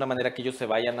diciendo de ninguna manera que ellos se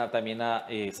vayan también a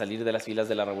salir de las filas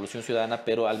de la Revolución Ciudadana,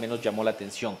 pero al menos llamó la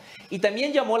atención. Y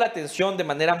también llamó la atención de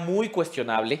manera muy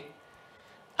cuestionable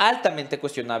altamente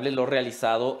cuestionable lo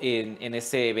realizado en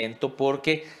ese evento,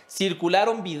 porque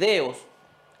circularon videos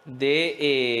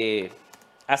de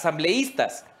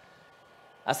asambleístas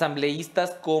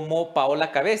como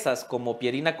Paola Cabezas, como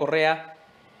Pierina Correa,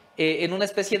 en una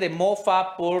especie de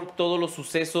mofa por todos los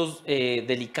sucesos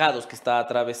delicados que está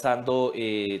atravesando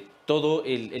todo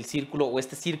el círculo o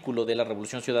este círculo de la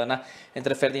Revolución Ciudadana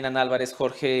entre Ferdinan Álvarez,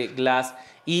 Jorge Glas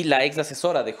y la ex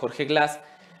asesora de Jorge Glas.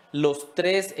 Los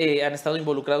tres han estado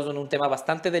involucrados en un tema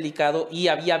bastante delicado y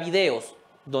había videos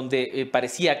donde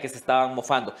parecía que se estaban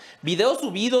mofando. Videos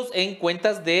subidos en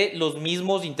cuentas de los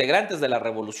mismos integrantes de la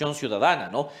Revolución Ciudadana,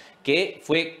 ¿no? Que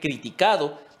fue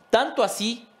criticado, tanto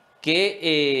así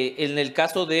que en el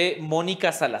caso de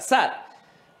Mónica Salazar,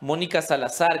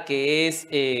 que es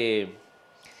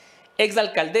ex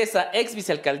alcaldesa, ex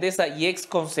vicealcaldesa y ex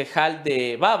concejal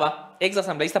de Baba, ex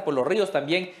asambleísta por Los Ríos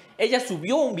también, ella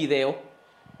subió un video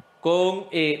con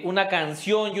una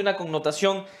canción y una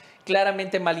connotación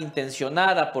claramente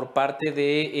malintencionada por parte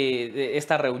de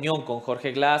esta reunión con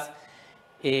Jorge Glas,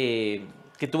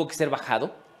 que tuvo que ser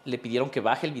bajado. Le pidieron que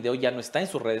baje el video, ya no está en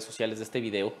sus redes sociales de este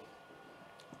video.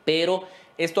 Pero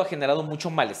esto ha generado mucho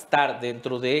malestar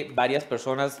dentro de varias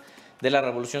personas de la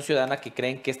Revolución Ciudadana que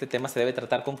creen que este tema se debe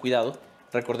tratar con cuidado.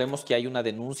 Recordemos que hay una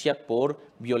denuncia por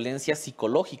violencia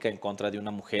psicológica en contra de una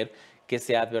mujer, que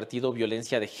se ha advertido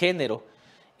violencia de género.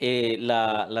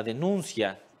 La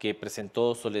denuncia que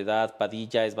presentó Soledad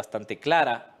Padilla es bastante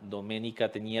clara.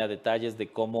 Doménica tenía detalles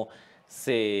de cómo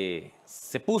se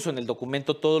puso en el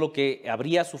documento todo lo que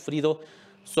habría sufrido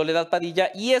Soledad Padilla,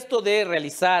 y esto de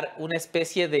realizar una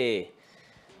especie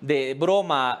de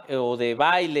broma o de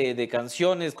baile, de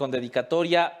canciones con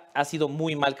dedicatoria, ha sido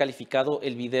muy mal calificado.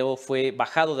 El video fue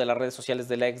bajado de las redes sociales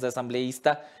de la ex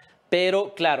asambleísta,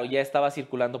 pero claro, ya estaba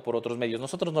circulando por otros medios.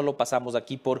 Nosotros no lo pasamos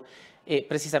aquí por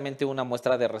precisamente una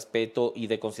muestra de respeto y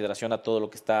de consideración a todo lo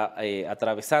que está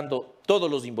atravesando todos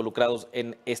los involucrados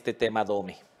en este tema,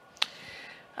 Dome.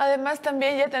 Además,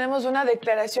 también ya tenemos una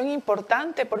declaración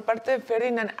importante por parte de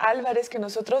Ferdinan Álvarez que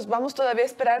nosotros vamos todavía a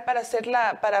esperar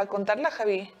para contarla,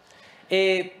 Javi.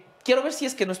 Quiero ver si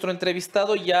es que nuestro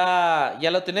entrevistado ya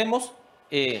lo tenemos.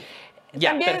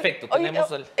 Ya, también, perfecto.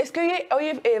 Es que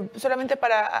hoy solamente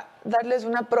para darles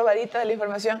una probadita de la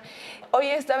información, hoy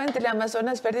estaba en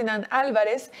Teleamazonas Ferdinan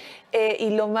Álvarez y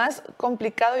lo más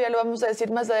complicado, ya lo vamos a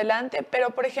decir más adelante,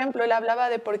 pero por ejemplo, él hablaba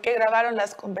de por qué grabaron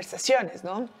las conversaciones,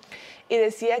 ¿no? Y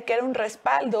decía que era un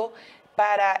respaldo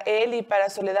para él y para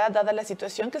Soledad, dada la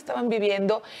situación que estaban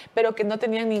viviendo, pero que no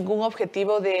tenían ningún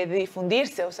objetivo de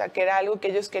difundirse, o sea, que era algo que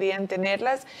ellos querían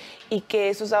tenerlas y que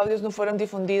esos audios no fueron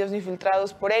difundidos ni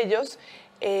filtrados por ellos,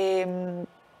 que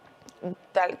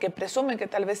presumen que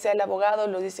tal vez sea el abogado,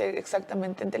 lo dice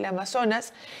exactamente en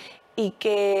Teleamazonas, y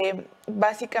que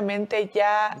básicamente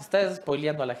ya... Estás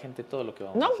spoileando a la gente todo lo que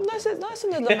vamos a hacer. No, eso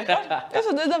no es lo mejor.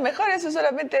 Eso no es lo mejor, eso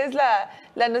solamente es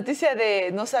la noticia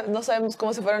de no sabemos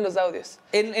cómo se fueron los audios.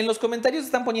 En los comentarios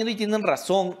están poniendo, y tienen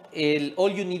razón, el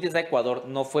All You Need is Ecuador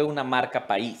no fue una marca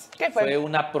país. ¿Qué fue? Fue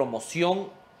una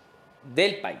promoción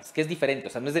del país, que es diferente, o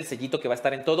sea, no es del sellito que va a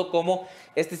estar en todo, como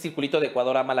este circulito de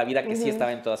Ecuador ama la vida, que sí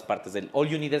estaba en todas partes. El All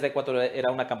You Need is Ecuador era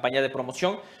una campaña de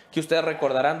promoción que ustedes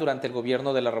recordarán durante el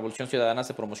gobierno de la Revolución Ciudadana,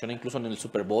 se promocionó incluso en el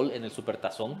Super Bowl, en el Super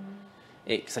Tazón,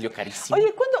 que salió carísimo.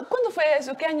 Oye, ¿cuándo fue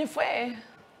eso? ¿Qué año fue?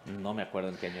 No me acuerdo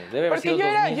en qué año. Debe haber sido yo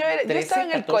 2013, estaba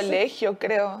en el 14. colegio,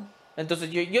 creo.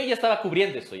 Entonces yo ya estaba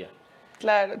cubriendo eso ya.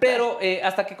 Claro. Pero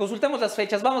hasta que consultemos las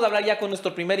fechas, vamos a hablar ya con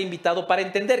nuestro primer invitado para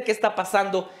entender qué está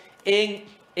pasando en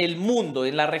el mundo,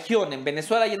 en la región, en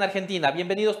Venezuela y en Argentina.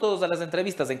 Bienvenidos todos a las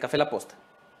entrevistas en Café La Posta.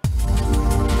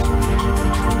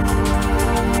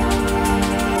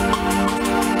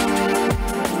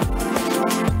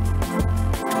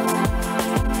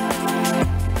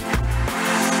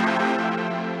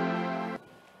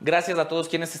 Gracias a todos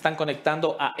quienes se están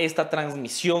conectando a esta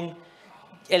transmisión.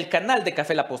 El canal de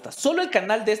Café La Posta, solo el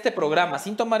canal de este programa,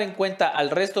 sin tomar en cuenta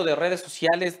al resto de redes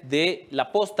sociales de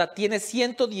La Posta, tiene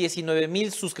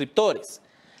 119,000 suscriptores,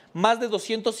 más de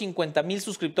 250,000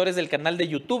 suscriptores del canal de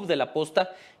YouTube de La Posta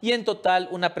y en total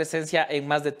una presencia en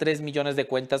más de 3 millones de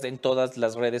cuentas en todas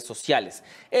las redes sociales.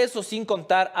 Eso sin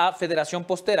contar a Federación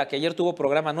Postera, que ayer tuvo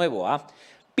programa nuevo.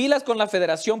 Pilas con la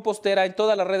Federación Postera, en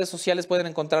todas las redes sociales pueden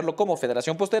encontrarlo como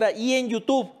Federación Postera y en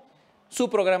YouTube. Su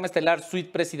programa estelar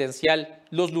Suite Presidencial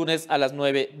los lunes a las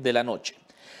 9 de la noche.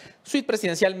 suite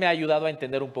presidencial me ha ayudado a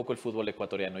entender un poco el fútbol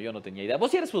ecuatoriano. Yo no tenía idea.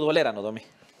 Vos sí eres futbolera, ¿no, Domi?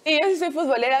 Y yo sí soy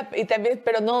futbolera, y también,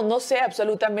 pero no sé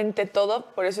absolutamente todo,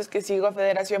 por eso es que sigo a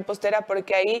Federación Postera,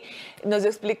 porque ahí nos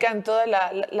explican todas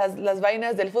las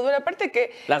vainas del fútbol. Aparte que...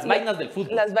 Las vainas del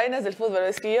fútbol. Las vainas del fútbol.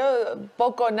 Es que yo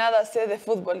poco o nada sé de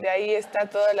fútbol. De ahí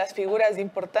están todas las figuras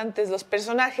importantes, los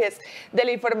personajes de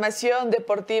la información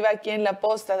deportiva aquí en La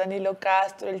Posta, Danilo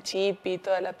Castro, el Chipi,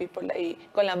 toda la people ahí,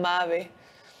 con la Mave.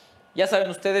 Ya saben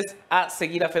ustedes, a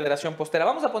seguir a Federación Postera.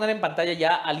 Vamos a poner en pantalla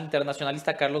ya al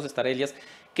internacionalista Carlos Estarellas,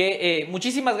 que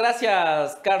muchísimas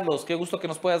gracias, Carlos, qué gusto que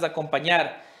nos puedas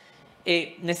acompañar.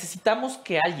 Necesitamos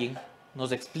que alguien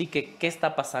nos explique qué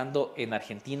está pasando en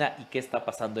Argentina y qué está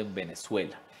pasando en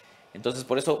Venezuela. Entonces,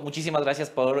 por eso, muchísimas gracias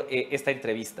por esta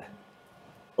entrevista.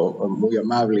 Muy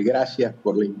amable, gracias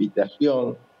por la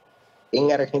invitación.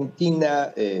 En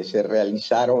Argentina se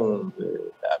realizaron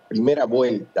la primera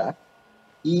vuelta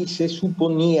y se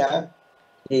suponía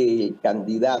que el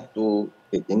candidato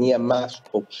que tenía más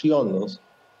opciones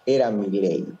era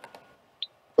Milei.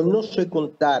 No se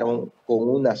contaron con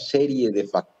una serie de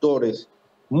factores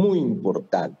muy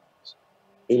importantes.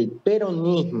 El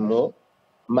peronismo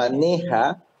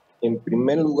maneja, en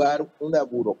primer lugar, una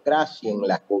burocracia en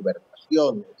las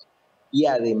gobernaciones y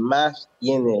además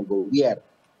tiene el gobierno.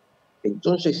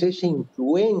 Entonces, esa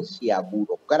influencia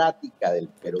burocrática del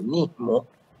peronismo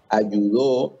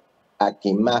ayudó a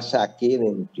que Massa quede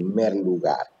en primer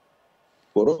lugar.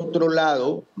 Por otro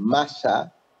lado,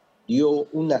 Massa dio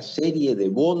una serie de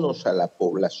bonos a la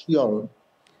población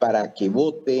para que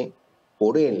vote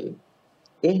por él.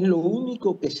 Es lo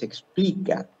único que se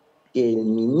explica que el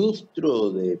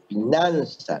ministro de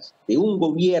Finanzas de un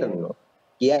gobierno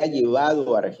que ha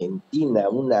llevado a Argentina a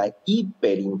una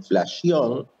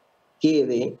hiperinflación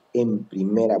quede en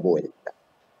primera vuelta.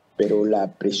 Pero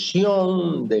la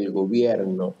presión del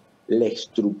gobierno, la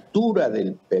estructura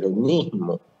del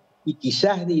peronismo y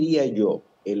quizás diría yo,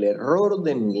 el error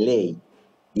de Milei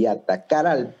de atacar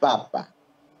al Papa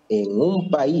en un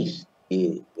país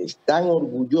que es tan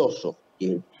orgulloso que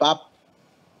el Papa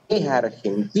es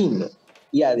argentino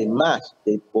y además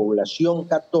de población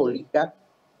católica,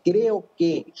 creo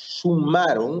que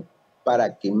sumaron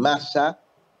para que Massa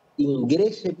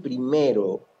ingrese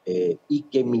primero y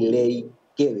que Milei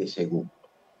quede segundo.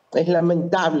 Es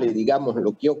lamentable, digamos,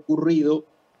 lo que ha ocurrido,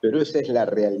 pero esa es la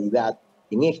realidad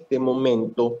en este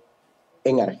momento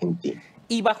en Argentina.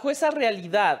 Y bajo esa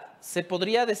realidad, ¿se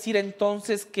podría decir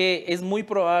entonces que es muy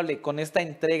probable con esta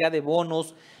entrega de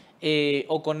bonos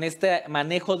o con este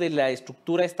manejo de la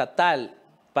estructura estatal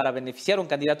para beneficiar a un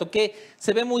candidato que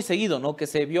se ve muy seguido, ¿no? Que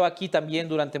se vio aquí también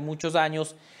durante muchos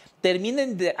años,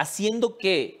 terminen haciendo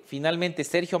que finalmente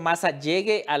Sergio Massa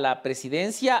llegue a la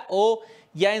presidencia o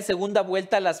ya en segunda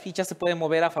vuelta las fichas se pueden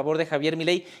mover a favor de Javier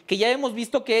Milei, que ya hemos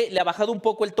visto que le ha bajado un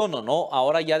poco el tono, ¿no?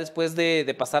 Ahora ya después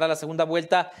de pasar a la segunda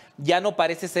vuelta ya no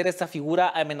parece ser esa figura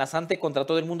amenazante contra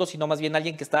todo el mundo, sino más bien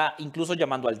alguien que está incluso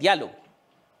llamando al diálogo.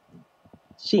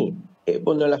 Sí,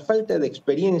 bueno, la falta de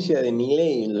experiencia de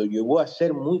Milei lo llevó a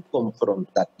ser muy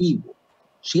confrontativo.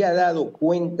 Se ha dado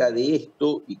cuenta de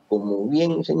esto y, como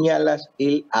bien señalas,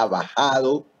 él ha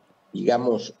bajado,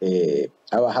 digamos, de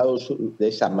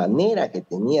esa manera que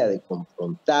tenía de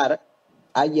confrontar,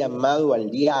 ha llamado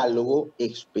al diálogo,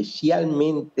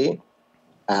 especialmente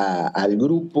al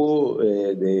grupo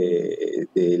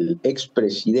del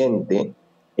expresidente,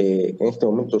 en este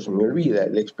momento se me olvida,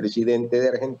 el expresidente de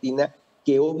Argentina,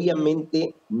 que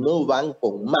obviamente no van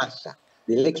con Massa,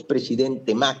 del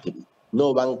expresidente Macri,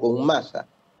 no van con Massa.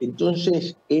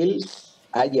 Entonces, él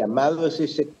ha llamado a ese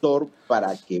sector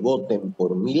para que voten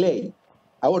por Milei.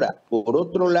 Ahora, por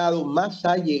otro lado,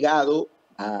 Massa ha llegado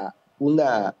a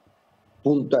una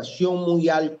puntuación muy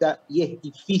alta y es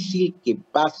difícil que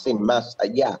pase más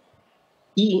allá.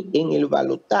 Y en el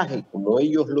balotaje, como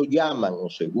ellos lo llaman,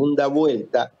 o segunda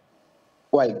vuelta,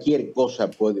 cualquier cosa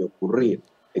puede ocurrir.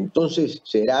 Entonces,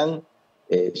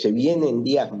 se vienen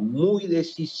días muy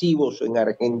decisivos en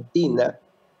Argentina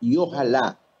y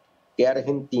ojalá que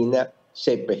Argentina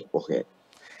sepa escoger.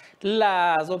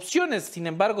 Las opciones, sin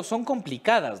embargo, son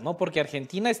complicadas, ¿no? Porque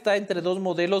Argentina está entre dos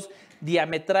modelos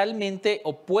diametralmente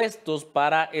opuestos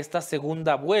para esta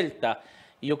segunda vuelta.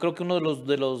 Y yo creo que uno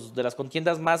de las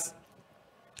contiendas más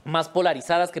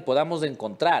polarizadas que podamos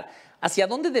encontrar. ¿Hacia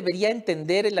dónde debería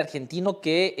entender el argentino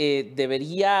que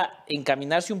debería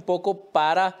encaminarse un poco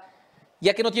para,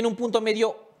 ya que no tiene un punto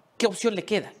medio, qué opción le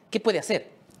queda? ¿Qué puede hacer?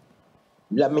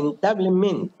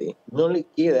 Lamentablemente no le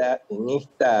queda en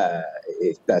esta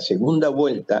segunda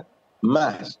vuelta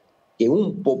más que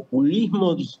un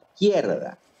populismo de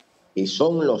izquierda, que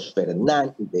son los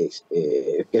Fernández,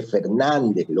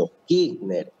 los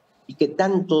Kirchner, y que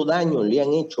tanto daño le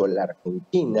han hecho a la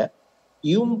Argentina,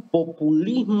 y un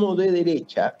populismo de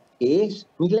derecha que es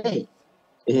Milei.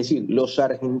 Es decir, los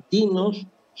argentinos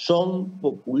son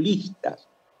populistas,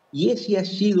 y ese ha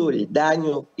sido el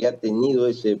daño que ha tenido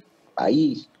ese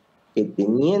país, que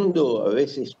teniendo a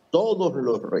veces todos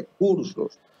los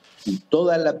recursos y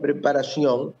toda la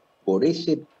preparación, por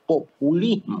ese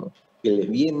populismo que les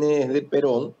viene desde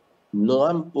Perón, no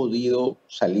han podido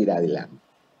salir adelante.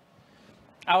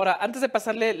 Ahora, antes de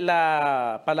pasarle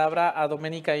la palabra a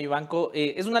Doménica y Banco,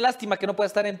 es una lástima que no pueda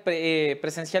estar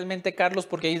presencialmente Carlos,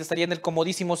 porque ahí estaría en el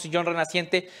comodísimo sillón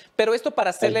renaciente, pero esto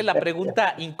para hacerle la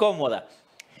pregunta incómoda.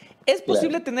 ¿Es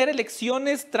posible tener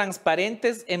elecciones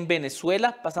transparentes en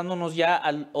Venezuela, pasándonos ya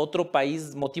al otro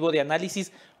país motivo de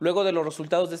análisis, luego de los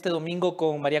resultados de este domingo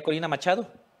con María Corina Machado?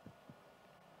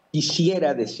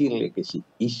 Quisiera decirle que sí,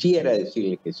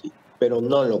 pero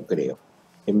no lo creo.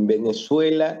 En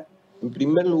Venezuela, en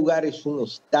primer lugar, es un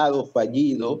Estado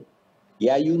fallido y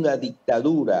hay una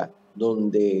dictadura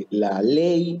donde la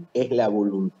ley es la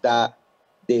voluntad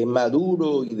de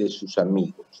Maduro y de sus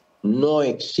amigos. No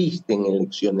existen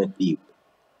elecciones libres.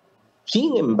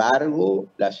 Sin embargo,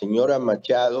 la señora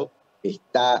Machado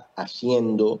está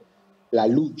haciendo la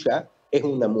lucha, es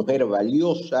una mujer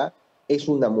valiosa, es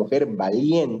una mujer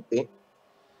valiente,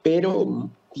 pero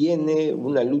tiene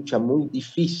una lucha muy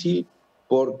difícil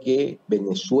porque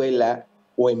Venezuela,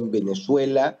 o en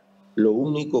Venezuela, lo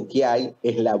único que hay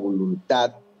es la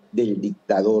voluntad del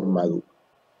dictador Maduro.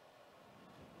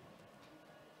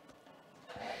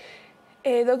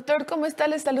 Doctor, ¿cómo está?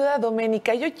 Les saluda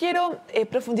Doménica. Yo quiero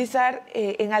profundizar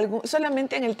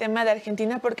solamente en el tema de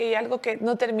Argentina porque hay algo que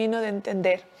no termino de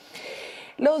entender.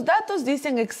 Los datos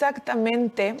dicen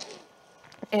exactamente,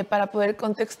 para poder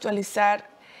contextualizar,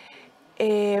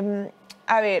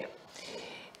 a ver,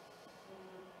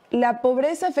 la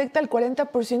pobreza afecta al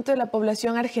 40% de la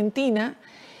población argentina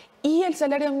y el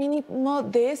salario mínimo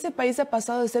de ese país ha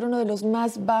pasado de ser uno de los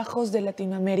más bajos de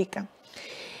Latinoamérica.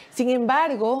 Sin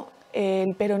embargo,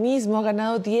 el peronismo ha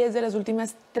ganado 10 de las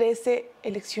últimas 13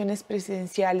 elecciones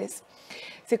presidenciales.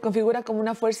 Se configura como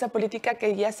una fuerza política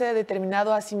que ya se ha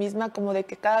determinado a sí misma como de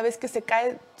que cada vez que se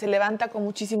cae, se levanta con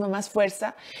muchísima más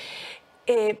fuerza.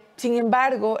 Sin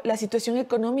embargo, la situación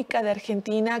económica de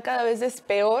Argentina cada vez es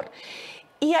peor.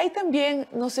 Y hay también,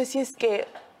 no sé si es que,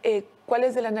 cuál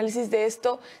es el análisis de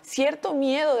esto, cierto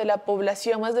miedo de la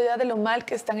población, más allá de lo mal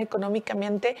que están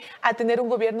económicamente, a tener un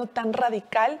gobierno tan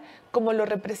radical como lo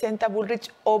representa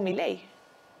Bullrich o Milei.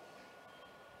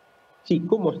 Sí,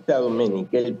 ¿cómo está,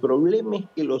 Doménica? El problema es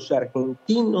que los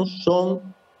argentinos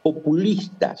son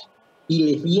populistas y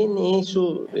les viene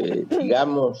eso,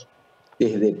 digamos,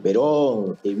 desde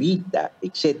Perón, Evita,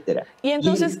 etc. Y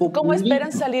entonces, ¿cómo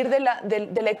esperan salir de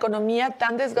la economía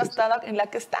tan desgastada en la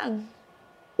que están?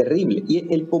 Terrible.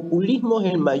 Y el populismo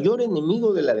es el mayor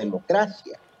enemigo de la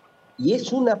democracia. Y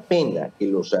es una pena que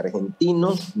los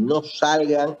argentinos no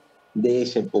salgan de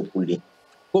ese populismo.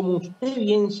 Como usted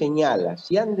bien señala,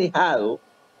 se han dejado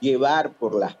llevar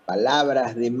por las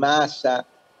palabras de masa,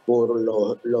 por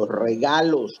los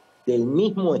regalos del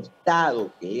mismo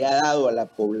Estado que le ha dado a la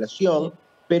población,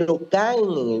 pero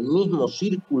caen en el mismo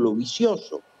círculo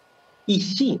vicioso. Y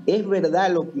sí, es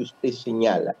verdad lo que usted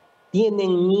señala,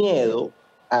 tienen miedo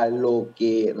a lo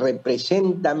que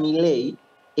representa Milei,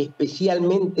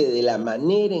 especialmente de la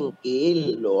manera en que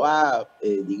él lo ha,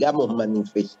 digamos,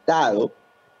 manifestado,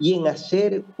 y en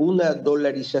hacer una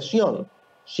dolarización.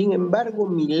 Sin embargo,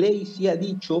 Milei sí ha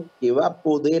dicho que va a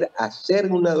poder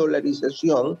hacer una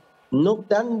dolarización no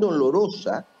tan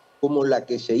dolorosa como la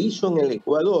que se hizo en el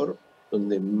Ecuador,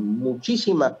 donde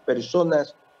muchísimas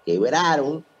personas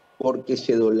quebraron porque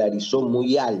se dolarizó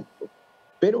muy alto.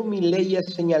 Pero Milei ha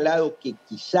señalado que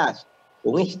quizás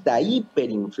con esta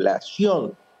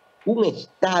hiperinflación, un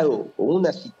Estado con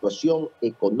una situación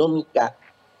económica,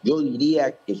 yo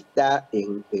diría que está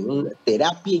en una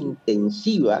terapia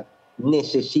intensiva,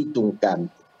 necesita un cambio.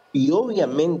 Y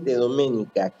obviamente,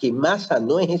 Doménica, que Massa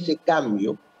no es ese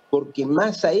cambio, porque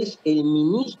Massa es el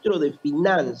ministro de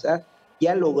Finanzas que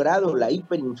ha logrado la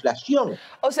hiperinflación.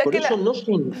 O sea, por que eso no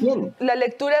se entiende. La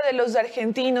lectura de los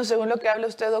argentinos, según lo que habla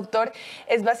usted, doctor,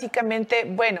 es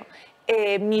básicamente, bueno,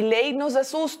 Milei nos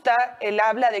asusta, él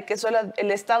habla de que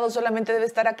el Estado solamente debe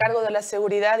estar a cargo de la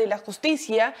seguridad y la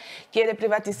justicia, quiere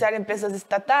privatizar empresas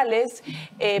estatales,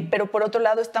 pero por otro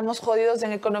lado estamos jodidos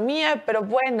en economía, pero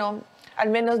bueno, al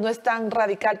menos no es tan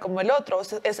radical como el otro,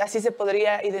 así se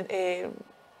podría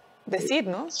decir,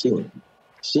 ¿no? Sí,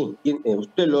 sí,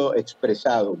 usted lo ha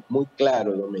expresado muy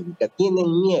claro, Doménica,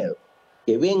 tienen miedo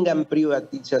que vengan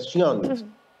privatizaciones,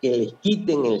 que les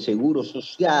quiten el seguro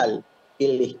social, que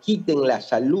les quiten la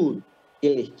salud, que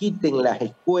les quiten las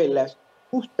escuelas,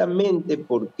 justamente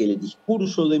porque el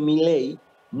discurso de Milei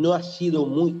no ha sido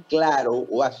muy claro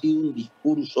o ha sido un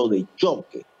discurso de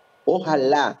choque.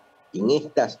 Ojalá en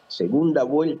esta segunda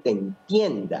vuelta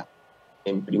entienda,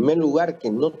 en primer lugar,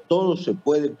 que no todo se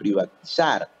puede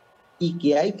privatizar y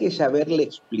que hay que saberle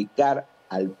explicar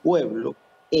al pueblo,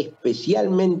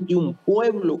 especialmente un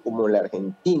pueblo como el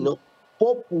argentino,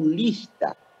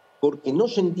 populista, porque no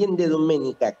se entiende,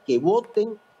 Doménica, que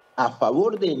voten a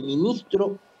favor del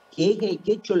ministro que es el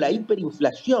que ha hecho la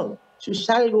hiperinflación. Eso es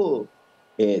algo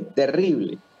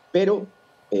terrible, pero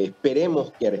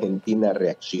esperemos que Argentina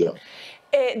reaccione.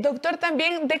 Doctor,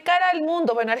 también de cara al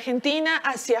mundo, bueno, Argentina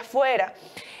hacia afuera,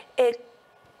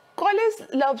 ¿cuál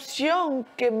es la opción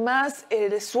que más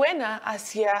le suena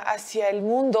hacia el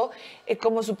mundo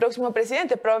como su próximo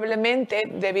presidente? Probablemente,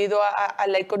 debido a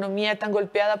la economía tan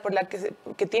golpeada por la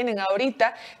que tienen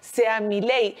ahorita, sea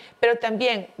Milei, pero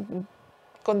también,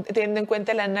 teniendo en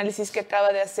cuenta el análisis que acaba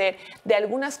de hacer de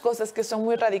algunas cosas que son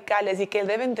muy radicales y que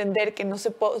debe entender que no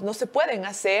se pueden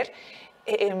hacer,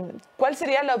 ¿cuál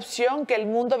sería la opción que el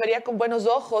mundo vería con buenos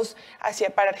ojos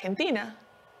para Argentina?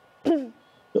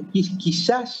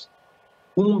 Quizás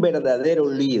un verdadero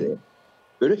líder,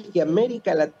 pero es que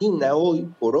América Latina hoy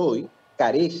por hoy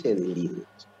carece de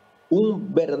líderes.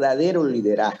 Un verdadero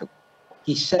liderazgo,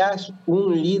 quizás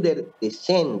un líder de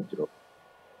centro.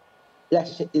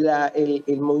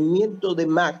 El movimiento de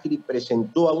Macri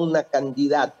presentó a una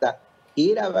candidata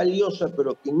que era valiosa,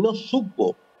 pero que no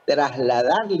supo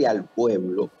trasladarle al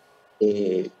pueblo,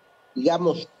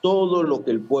 digamos, todo lo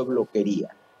que el pueblo quería.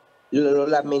 Lo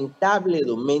lamentable,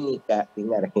 Doménica,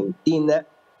 en Argentina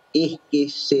es que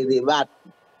se debate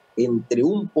entre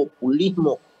un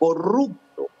populismo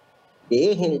corrupto,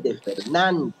 que es el de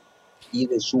Fernández y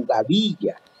de su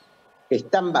gavilla, que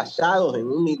están basados en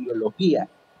una ideología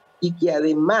y que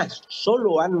además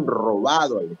solo han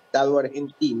robado al Estado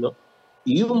argentino,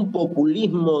 y un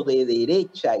populismo de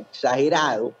derecha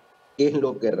exagerado, que es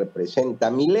lo que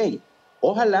representa Milei.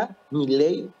 Ojalá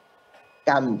Milei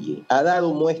cambie. Ha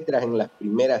dado muestras en las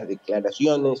primeras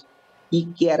declaraciones y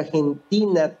que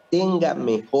Argentina tenga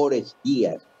mejores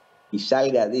días y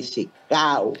salga de ese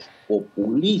caos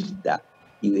populista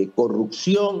y de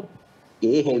corrupción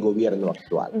que es el gobierno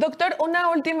actual. Doctor,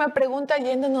 una última pregunta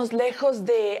yéndonos lejos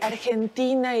de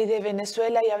Argentina y de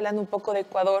Venezuela y hablando un poco de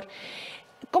Ecuador.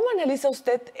 ¿Cómo analiza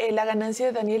usted la ganancia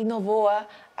de Daniel Noboa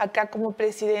acá como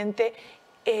presidente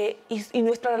y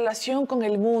nuestra relación con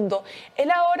el mundo? Él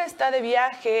ahora está de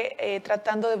viaje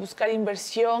tratando de buscar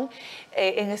inversión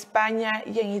en España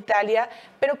y en Italia,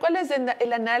 pero ¿cuál es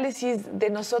el análisis de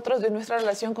nosotros, de nuestra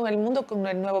relación con el mundo con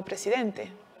el nuevo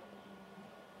presidente?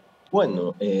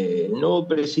 Bueno, el nuevo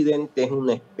presidente es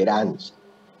una esperanza.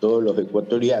 Todos los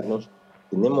ecuatorianos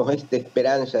tenemos esta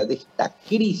esperanza de esta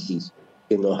crisis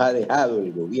que nos ha dejado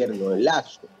el gobierno de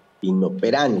Lazo,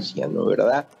 inoperancia, ¿no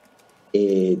verdad?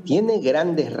 Tiene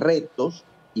grandes retos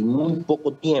y muy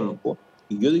poco tiempo,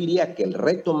 y yo diría que el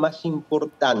reto más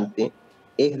importante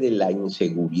es de la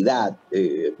inseguridad,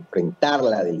 enfrentar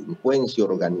la delincuencia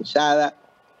organizada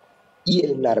y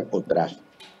el narcotráfico.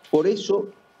 Por eso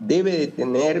debe de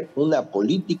tener una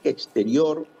política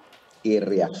exterior que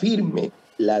reafirme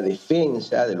la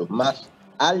defensa de los más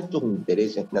altos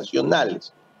intereses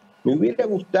nacionales. Me hubiera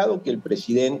gustado que el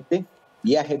presidente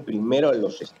viaje primero a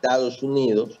los Estados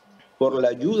Unidos por la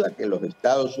ayuda que los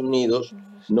Estados Unidos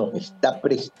nos está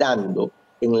prestando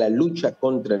en la lucha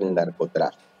contra el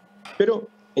narcotráfico. Pero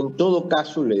en todo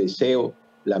caso le deseo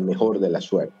la mejor de la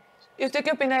suerte. ¿Y usted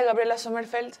qué opina de Gabriela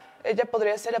Sommerfeld? Ella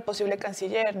podría ser la posible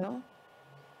canciller, ¿no?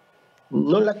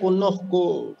 No la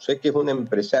conozco, sé que es una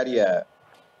empresaria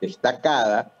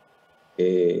destacada.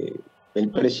 El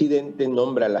presidente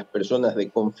nombra a las personas de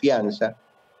confianza.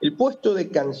 El puesto de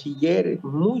canciller es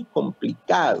muy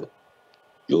complicado.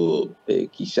 Yo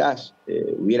quizás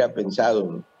hubiera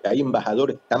pensado que hay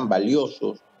embajadores tan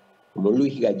valiosos como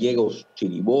Luis Gallegos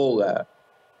Chiriboga,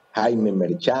 Jaime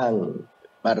Merchán,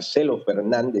 Marcelo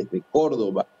Fernández de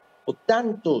Córdoba, o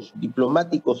tantos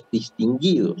diplomáticos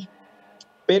distinguidos,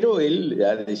 pero él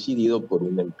ha decidido por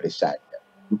una empresaria.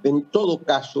 En todo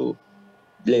caso,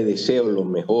 le deseo lo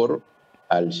mejor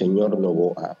al señor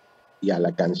Noboa y a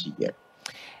la canciller.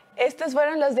 Estas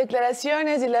fueron las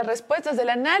declaraciones y las respuestas del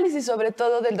análisis, sobre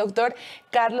todo del doctor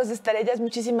Carlos Estarellas.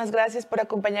 Muchísimas gracias por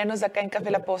acompañarnos acá en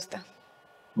Café La Posta.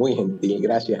 Muy gentil,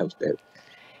 gracias a usted.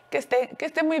 Que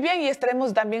esté muy bien, y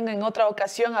estaremos también en otra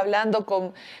ocasión hablando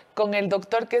con el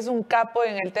doctor, que es un capo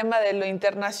en el tema de lo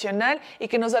internacional y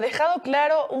que nos ha dejado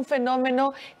claro un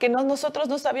fenómeno que nosotros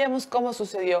no sabíamos cómo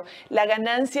sucedió. La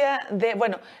ganancia de,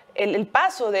 bueno, el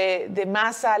paso de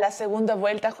Massa a la segunda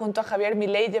vuelta junto a Javier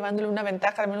Milei, llevándole una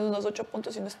ventaja al menos unos 8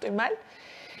 puntos, si no estoy mal.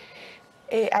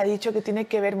 Ha dicho que tiene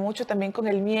que ver mucho también con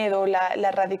el miedo,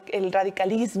 el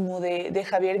radicalismo de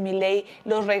Javier Milei,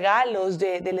 los regalos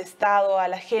del Estado a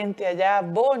la gente allá,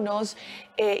 bonos,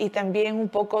 y también un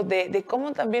poco de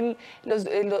cómo también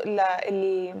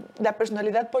la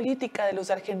personalidad política de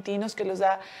los argentinos, que los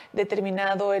ha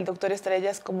determinado el doctor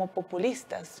Estrellas como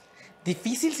populistas.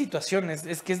 Difícil situación,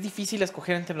 es que es difícil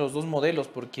escoger entre los dos modelos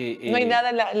porque... no hay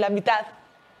nada en la mitad.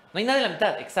 No hay nada en la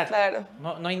mitad, exacto. Claro.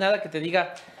 No hay nada que te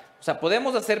diga... O sea,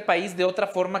 podemos hacer país de otra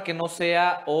forma que no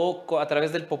sea o a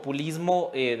través del populismo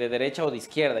de derecha o de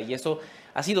izquierda. Y eso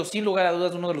ha sido, sin lugar a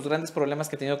dudas, uno de los grandes problemas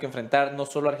que ha tenido que enfrentar no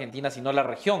solo Argentina, sino la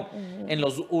región en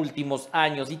los últimos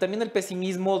años. Y también el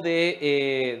pesimismo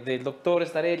del doctor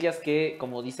Estarellas, que,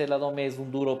 como dice la Dome, es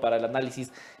un duro para el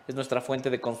análisis, es nuestra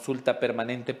fuente de consulta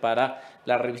permanente para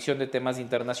la revisión de temas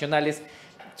internacionales.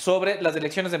 Sobre las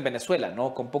elecciones en Venezuela,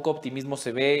 ¿no? Con poco optimismo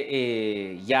se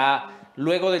ve ya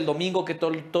luego del domingo que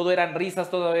todo eran risas,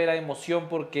 todo era emoción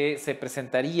porque se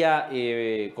presentaría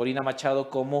Corina Machado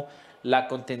como la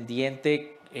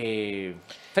contendiente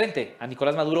frente a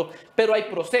Nicolás Maduro, pero hay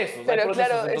procesos.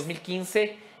 Claro, en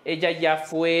 2015 ella ya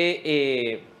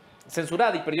fue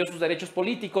censurada y perdió sus derechos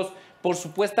políticos por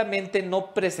supuestamente no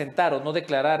presentar o no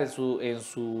declarar en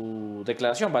su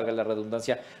declaración, valga la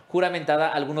redundancia, juramentada,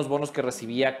 algunos bonos que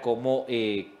recibía como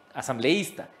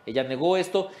asambleísta. Ella negó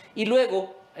esto y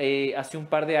luego, hace un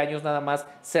par de años nada más,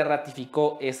 se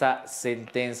ratificó esa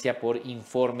sentencia por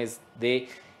informes de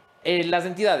las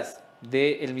entidades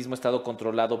del mismo Estado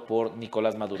controlado por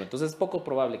Nicolás Maduro. Entonces es poco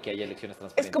probable que haya elecciones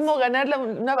transparentes. Es como ganar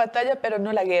una batalla, pero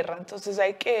no la guerra. Entonces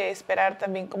hay que esperar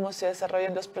también cómo se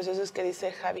desarrollan los procesos que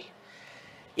dice Javi.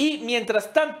 Y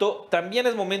mientras tanto, también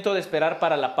es momento de esperar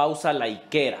para la pausa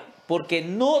laiquera, porque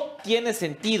no tiene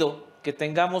sentido que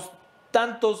tengamos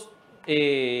tantos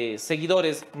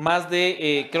seguidores, más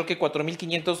de creo que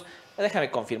 4.500.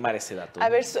 Déjame confirmar ese dato. A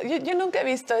ver, yo nunca he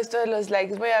visto esto de los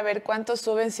likes. Voy a ver cuántos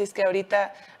suben si es que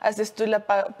ahorita haces tú la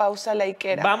pausa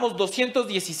laiquera. Vamos,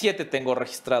 217 tengo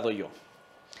registrado yo.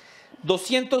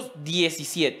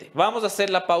 217. Vamos a hacer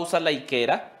la pausa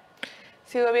laiquera.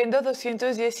 Sigo viendo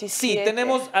 217. Sí,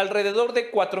 tenemos alrededor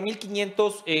de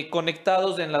 4.500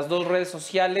 conectados en las dos redes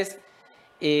sociales.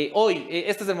 Hoy,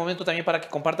 este es el momento también para que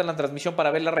compartan la transmisión para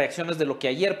ver las reacciones de lo que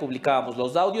ayer publicábamos,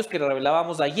 los audios que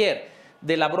revelábamos ayer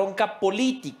de la bronca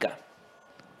política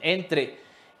entre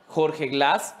Jorge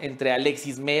Glas, entre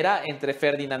Alexis Mera, entre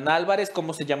Ferdinan Álvarez,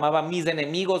 como se llamaba Mis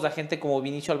Enemigos, a gente como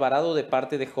Vinicio Alvarado de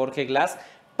parte de Jorge Glas,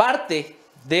 parte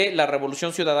de la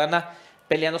Revolución Ciudadana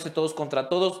peleándose todos contra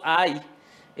todos.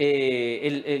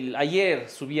 Ayer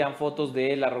subían fotos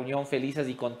de la reunión felices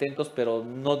y contentos, pero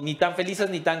no, ni tan felices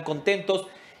ni tan contentos.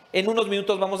 En unos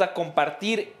minutos vamos a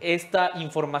compartir esta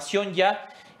información ya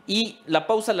y la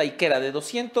pausa laiquera de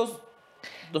 200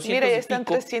 Mira, ya están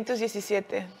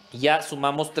 317. Ya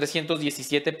sumamos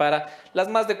 317 para las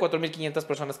más de 4.500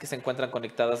 personas que se encuentran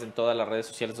conectadas en todas las redes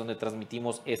sociales donde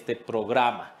transmitimos este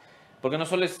programa. Porque no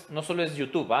solo es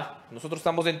YouTube, ¿ah? Nosotros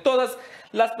estamos en todas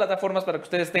las plataformas para que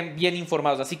ustedes estén bien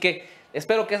informados. Así que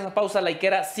espero que esa pausa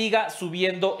laiquera siga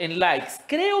subiendo en likes.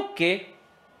 Creo que,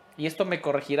 y esto me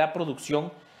corregirá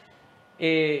producción,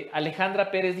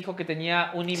 Alejandra Pérez dijo que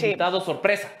tenía un invitado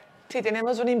sorpresa. Sí,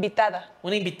 tenemos una invitada.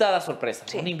 Una invitada sorpresa.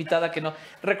 Sí. Una invitada que no...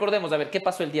 Recordemos, a ver, ¿qué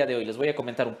pasó el día de hoy? Les voy a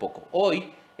comentar un poco.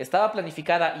 Hoy estaba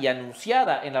planificada y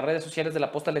anunciada en las redes sociales de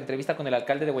La Posta la entrevista con el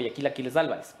alcalde de Guayaquil, Aquiles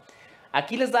Álvarez.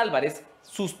 Aquiles Álvarez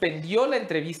suspendió la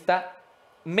entrevista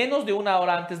menos de una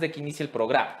hora antes de que inicie el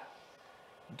programa.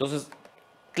 Entonces,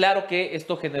 claro que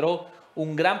esto generó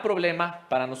un gran problema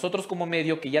para nosotros como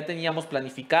medio, que ya teníamos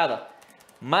planificada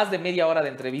más de media hora de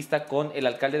entrevista con el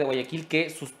alcalde de Guayaquil, que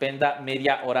suspenda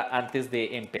media hora antes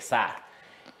de empezar.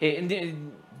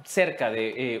 Cerca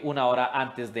de una hora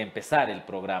antes de empezar el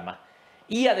programa.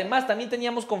 Y además también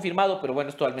teníamos confirmado, pero bueno,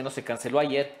 esto al menos se canceló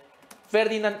ayer,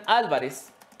 Ferdinan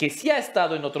Álvarez, que sí ha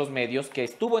estado en otros medios, que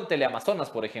estuvo en Teleamazonas,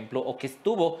 por ejemplo, o que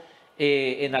estuvo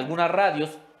en algunas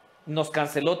radios, nos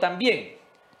canceló también.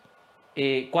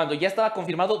 Cuando ya estaba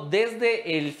confirmado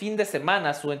desde el fin de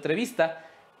semana su entrevista,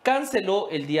 canceló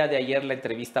el día de ayer la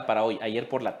entrevista para hoy, ayer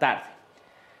por la tarde.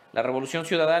 La Revolución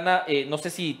Ciudadana, no sé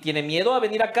si tiene miedo a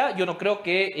venir acá. Yo no creo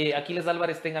que Aquiles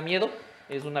Álvarez tenga miedo.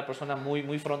 Es una persona muy,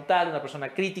 muy frontal, una persona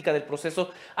crítica del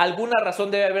proceso. Alguna razón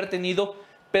debe haber tenido,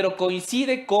 pero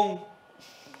coincide con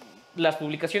las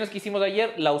publicaciones que hicimos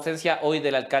ayer, la ausencia hoy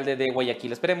del alcalde de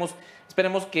Guayaquil. Esperemos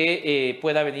que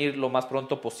pueda venir lo más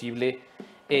pronto posible.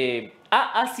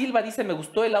 Silva dice, me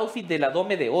gustó el outfit de la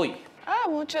Dome de hoy.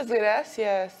 Muchas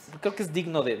gracias. Creo que es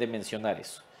digno de mencionar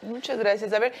eso. Muchas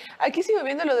gracias. A ver, aquí sigo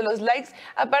viendo lo de los likes.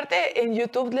 Aparte, en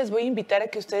YouTube les voy a invitar a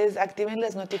que ustedes activen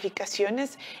las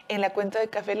notificaciones en la cuenta de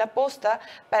Café La Posta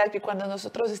para que cuando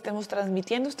nosotros estemos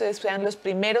transmitiendo, ustedes sean los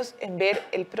primeros en ver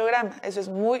el programa. Eso es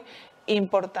muy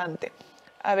importante.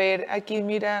 A ver, aquí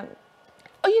mira...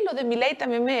 Oye, lo de Milei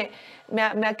también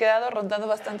me ha quedado rondando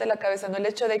bastante la cabeza, ¿no? El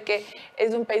hecho de que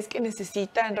es un país que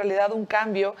necesita en realidad un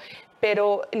cambio,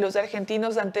 pero los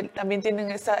argentinos también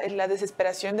tienen la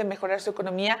desesperación de mejorar su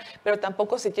economía, pero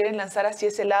tampoco se quieren lanzar hacia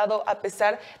ese lado, a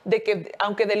pesar de que,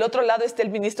 aunque del otro lado esté el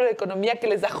ministro de Economía, que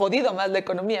les ha jodido más la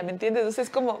economía, ¿me entiendes? Entonces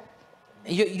es como...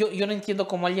 Yo no entiendo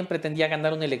cómo alguien pretendía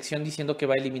ganar una elección diciendo que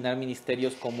va a eliminar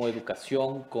ministerios como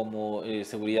educación, como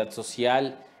seguridad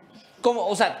social.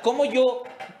 ¿Cómo yo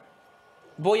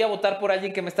voy a votar por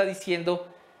alguien que me está diciendo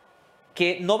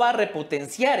que no va a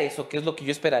repotenciar eso, que es lo que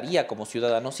yo esperaría como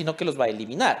ciudadano, sino que los va a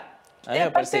eliminar? A mí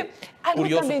me parece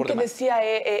curioso también por que demás. decía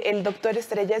el doctor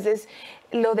Estrellas es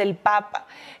lo del Papa.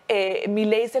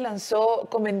 Milei se lanzó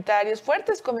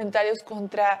fuertes comentarios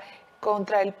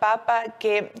contra el Papa,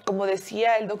 que, como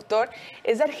decía el doctor,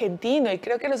 es argentino, y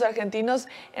creo que los argentinos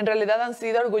en realidad han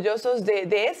sido orgullosos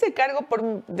de ese cargo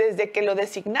desde que lo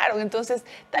designaron. Entonces,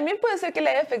 también puede ser que le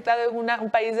haya afectado en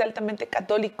un país altamente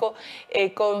católico,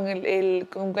 con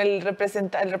el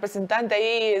representante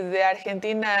ahí de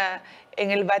Argentina en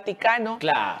el Vaticano.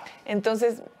 Claro.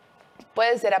 Entonces...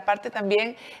 puede ser, aparte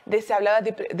también se hablaba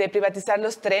de privatizar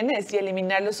los trenes y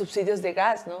eliminar los subsidios de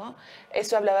gas, ¿no?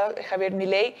 Eso hablaba Javier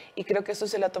Milei y creo que eso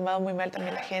se lo ha tomado muy mal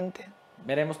también la gente.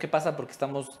 Veremos qué pasa porque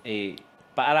estamos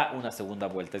para una segunda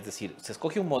vuelta. Es decir, se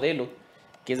escoge un modelo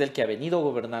que es el que ha venido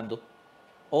gobernando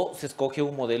o se escoge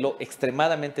un modelo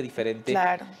extremadamente diferente,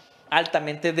 claro,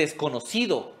 altamente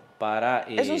desconocido para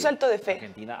es un salto de fe.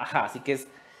 Argentina. Así que es...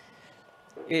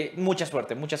 mucha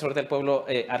suerte al pueblo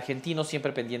argentino,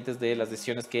 siempre pendientes de las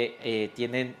decisiones que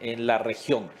tienen en la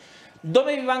región.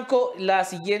 Dome Vivanco, la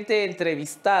siguiente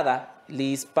entrevistada,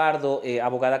 Liz Pardo,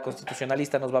 abogada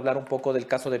constitucionalista, nos va a hablar un poco del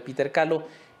caso de Peter Calo,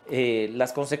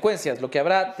 las consecuencias, lo que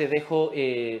habrá. Te dejo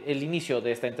el inicio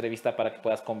de esta entrevista para que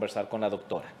puedas conversar con la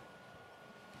doctora.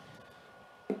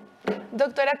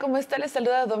 Doctora, ¿cómo está? Le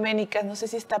saluda Doménica, no sé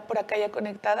si está por acá ya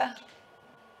conectada.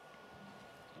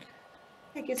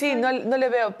 Sí, no le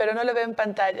veo, pero no le veo en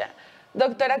pantalla.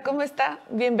 Doctora, ¿cómo está?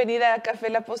 Bienvenida a Café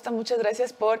La Posta. Muchas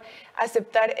gracias por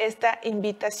aceptar esta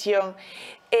invitación.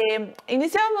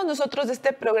 Iniciábamos nosotros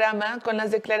este programa con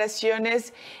las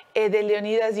declaraciones de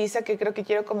Leonidas Issa, que creo que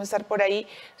quiero comenzar por ahí,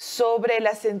 sobre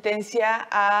la sentencia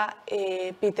a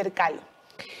Peter Calo.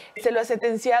 Se lo ha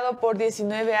sentenciado por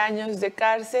 19 años de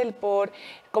cárcel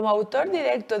como autor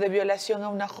directo de violación a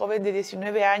una joven de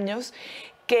 19 años,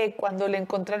 que cuando le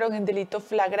encontraron en delito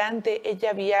flagrante, ella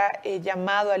había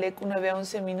llamado al ECU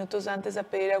 911 minutos antes a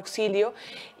pedir auxilio,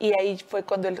 y ahí fue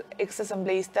cuando el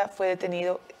exasambleísta fue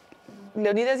detenido.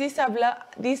 Leonidas Issa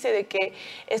dice de que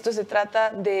esto se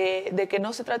trata de que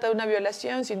no se trata de una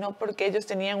violación, sino porque ellos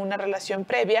tenían una relación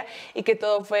previa y que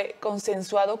todo fue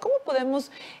consensuado. ¿Cómo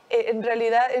podemos, en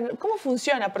realidad, cómo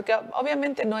funciona? Porque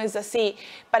obviamente no es así,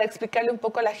 para explicarle un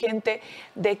poco a la gente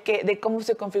de cómo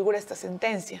se configura esta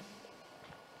sentencia.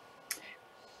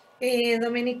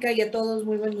 Doménica, y a todos,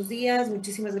 muy buenos días.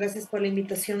 Muchísimas gracias por la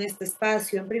invitación a este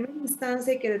espacio. En primera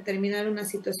instancia, hay que determinar una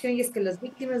situación, y es que las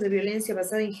víctimas de violencia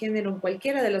basada en género en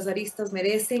cualquiera de las aristas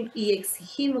merecen y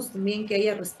exigimos también que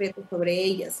haya respeto sobre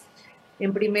ellas,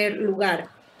 en primer lugar.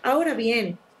 Ahora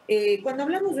bien, cuando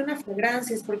hablamos de una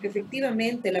flagrancia es porque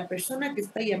efectivamente la persona que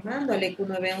está llamando al ECU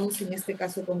 911 en este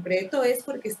caso concreto es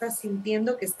porque está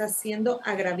sintiendo que está siendo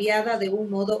agraviada de un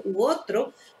modo u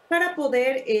otro, para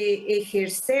poder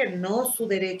ejercer, ¿no?, su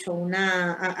derecho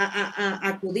a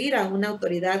acudir a una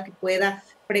autoridad que pueda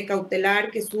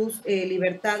precautelar que sus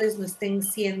libertades no estén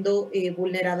siendo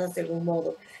vulneradas de algún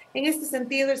modo. En este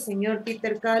sentido, el señor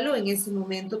Peter Calo en ese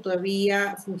momento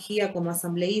todavía fungía como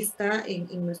asambleísta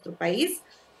en nuestro país,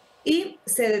 y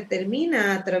se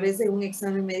determina a través de un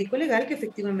examen médico legal que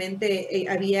efectivamente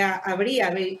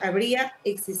habría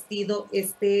existido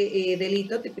este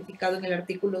delito tipificado en el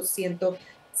artículo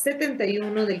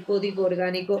 171 del Código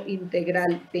Orgánico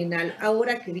Integral Penal.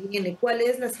 Ahora que viene, ¿cuál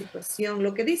es la situación?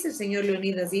 Lo que dice el señor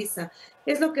Leonidas Issa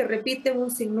es lo que repite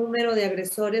un sinnúmero de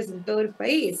agresores en todo el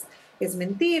país. Es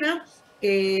mentira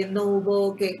que no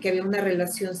hubo, que había una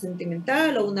relación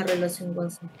sentimental o una relación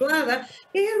consensuada.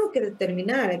 Hay algo que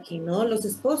determinar aquí, ¿no? Los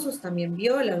esposos también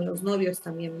violan, los novios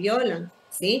también violan.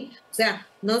 ¿sí? O sea,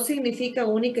 no significa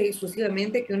única y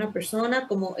exclusivamente que una persona,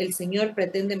 como el señor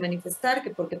pretende manifestar,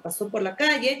 que porque pasó por la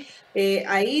calle,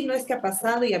 ahí no es que ha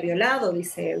pasado y ha violado,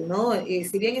 dice él, ¿no?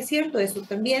 Si bien es cierto, eso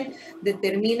también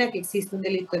determina que existe un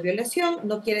delito de violación,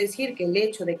 no quiere decir que el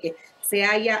hecho de que se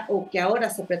haya o que ahora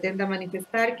se pretenda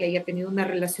manifestar que haya tenido una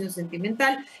relación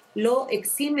sentimental, lo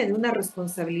exime de una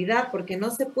responsabilidad, porque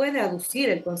no se puede aducir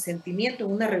el consentimiento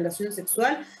en una relación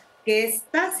sexual que es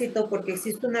tácito porque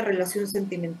existe una relación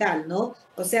sentimental, ¿no?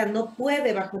 O sea, no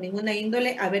puede bajo ninguna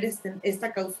índole haber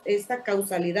esta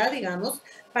causalidad, digamos,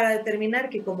 para determinar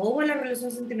que como hubo la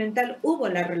relación sentimental, hubo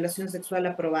la relación sexual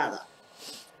aprobada.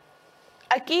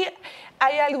 Aquí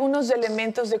hay algunos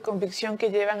elementos de convicción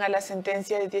que llevan a la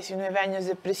sentencia de 19 años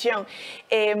de prisión.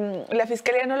 La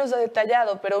Fiscalía no los ha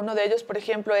detallado, pero uno de ellos, por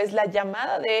ejemplo, es la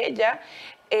llamada de ella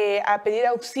a pedir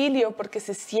auxilio porque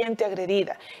se siente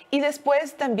agredida. Y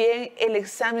después también el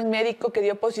examen médico que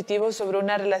dio positivo sobre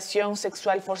una relación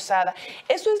sexual forzada.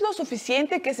 ¿Eso es lo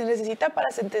suficiente que se necesita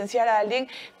para sentenciar a alguien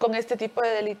con este tipo de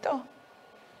delito?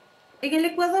 En el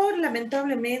Ecuador,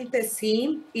 lamentablemente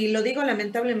sí, y lo digo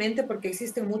lamentablemente porque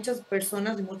existen muchas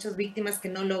personas y muchas víctimas que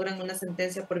no logran una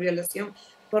sentencia por violación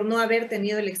por no haber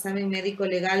tenido el examen médico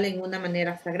legal en una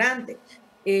manera flagrante.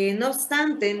 No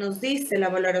obstante, nos dice la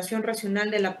valoración racional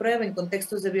de la prueba en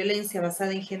contextos de violencia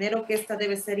basada en género que esta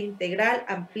debe ser integral,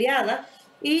 ampliada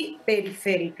y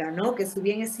periférica, ¿no? Que si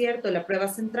bien es cierto, la prueba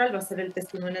central va a ser el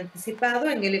testimonio anticipado,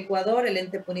 en el Ecuador el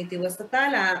ente punitivo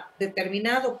estatal ha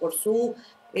determinado por su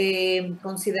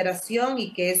consideración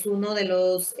y que es uno de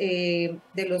los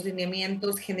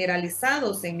lineamientos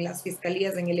generalizados en las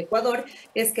fiscalías en el Ecuador,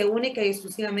 es que única y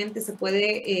exclusivamente se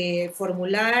puede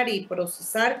formular y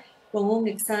procesar con un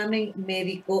examen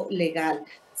médico legal.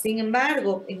 Sin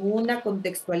embargo, en una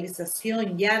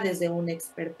contextualización ya desde una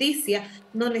experticia,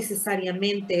 no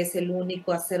necesariamente es el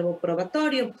único acervo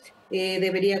probatorio.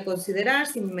 Debería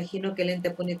considerarse, y me imagino que el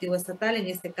ente punitivo estatal, en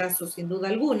este caso sin duda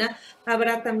alguna,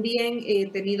 habrá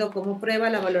también tenido como prueba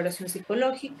la valoración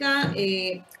psicológica,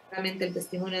 realmente el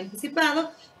testimonio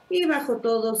anticipado, y bajo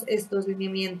todos estos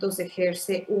lineamientos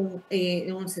ejerce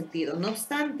un sentido. No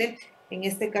obstante, en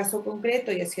este caso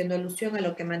concreto, y haciendo alusión a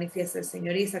lo que manifiesta el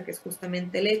señor Isa, que es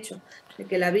justamente el hecho de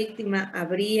que la víctima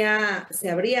se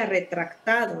habría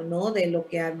retractado, ¿no?, de lo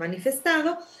que ha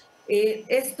manifestado,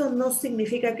 esto no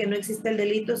significa que no exista el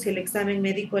delito si el examen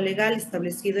médico legal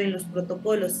establecido en los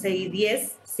protocolos 6 y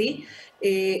 10, ¿sí?,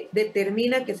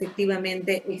 determina que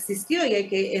efectivamente existió, y hay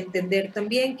que entender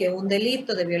también que un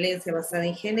delito de violencia basada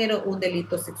en género, un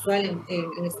delito sexual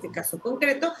en este caso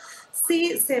concreto,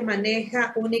 sí se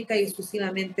maneja única y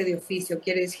exclusivamente de oficio.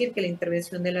 Quiere decir que la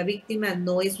intervención de la víctima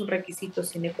no es un requisito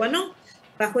sine qua non.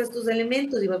 Bajo estos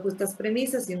elementos y bajo estas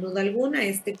premisas, sin duda alguna,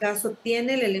 este caso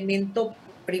tiene el elemento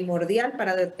primordial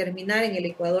para determinar en el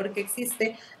Ecuador que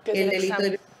existe el delito de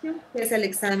violación, que es el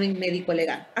examen médico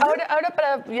legal. Ahora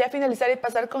para ya finalizar y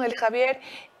pasar con el Javier,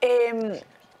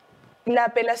 la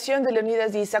apelación de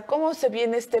Leonidas Diza, ¿cómo se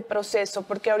viene este proceso?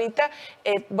 Porque ahorita,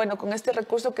 bueno, con este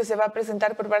recurso que se va a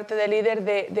presentar por parte del líder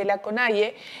de la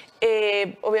CONAIE,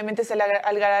 obviamente se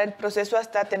alargará el proceso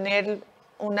hasta tener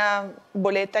una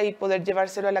boleta y poder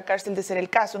llevárselo a la cárcel de ser el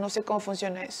caso. No sé cómo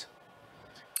funciona eso.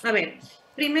 A ver,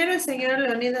 primero el señor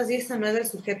Leonidas Diza no es el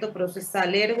sujeto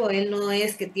procesal, ergo él no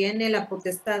es que tiene la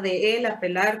potestad de él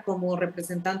apelar como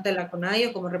representante de la CONAIE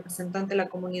o como representante de la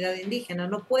comunidad indígena.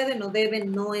 No puede, no debe,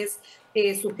 no es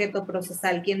sujeto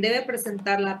procesal. Quien debe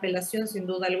presentar la apelación, sin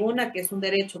duda alguna, que es un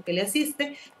derecho que le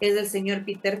asiste, es el señor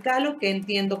Peter Calo, que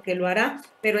entiendo que lo hará,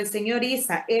 pero el señor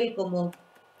Isa, él como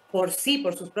por sí,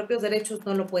 por sus propios derechos,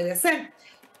 no lo puede hacer.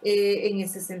 En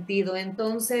ese sentido.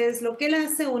 Entonces, lo que él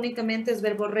hace únicamente es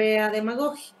verborrea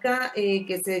demagógica,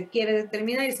 que se quiere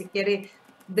determinar y se quiere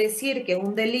decir que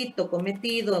un delito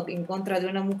cometido en contra de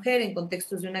una mujer en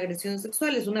contextos de una agresión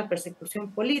sexual es una persecución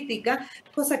política,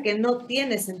 cosa que no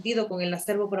tiene sentido con el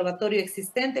acervo probatorio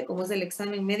existente, como es el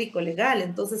examen médico legal.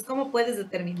 Entonces, ¿cómo puedes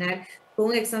determinar con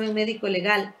un examen médico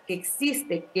legal que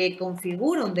existe, que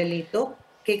configura un delito,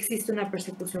 que existe una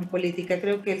persecución política?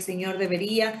 Creo que el señor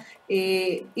debería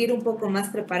ir un poco más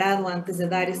preparado antes de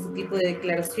dar este tipo de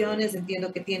declaraciones.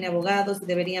 Entiendo que tiene abogados y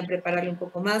deberían prepararle un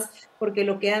poco más, porque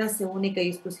lo que hace única y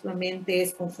exclusivamente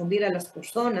es confundir a las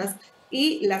personas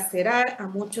y lacerar a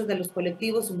muchos de los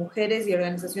colectivos, mujeres y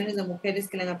organizaciones de mujeres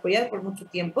que le han apoyado por mucho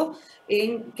tiempo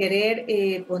en querer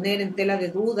poner en tela de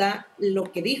duda lo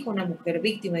que dijo una mujer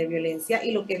víctima de violencia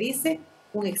y lo que dice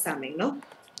un examen, ¿no?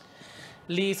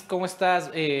 Liz, ¿cómo estás?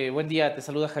 Buen día, te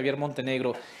saluda Javier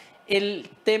Montenegro. El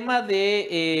tema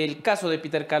del caso de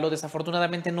Peter Calo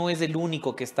desafortunadamente no es el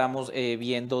único que estamos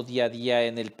viendo día a día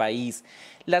en el país.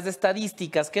 Las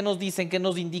estadísticas, ¿qué nos dicen, qué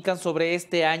nos indican sobre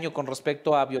este año con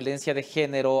respecto a violencia de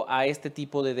género, a este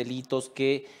tipo de delitos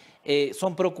que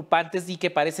son preocupantes y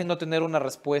que parecen no tener una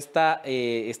respuesta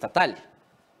estatal?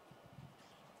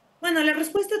 Bueno, la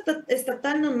respuesta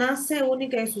estatal no nace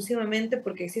única y exclusivamente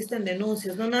porque existen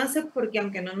denuncias, no nace porque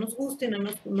aunque no nos guste,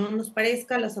 no nos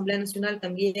parezca, la Asamblea Nacional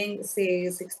también se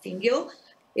extinguió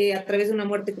a través de una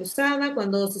muerte cruzada,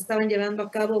 cuando se estaban llevando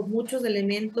a cabo muchos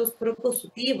elementos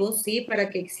propositivos, ¿sí? Para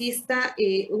que exista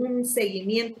un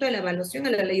seguimiento de la evaluación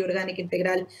a la Ley Orgánica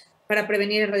Integral para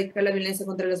prevenir y erradicar la violencia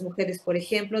contra las mujeres, por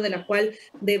ejemplo, de la cual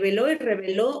develó y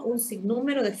reveló un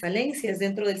sinnúmero de falencias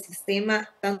dentro del sistema,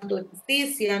 tanto de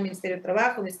justicia, Ministerio de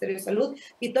Trabajo, Ministerio de Salud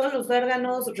y todos los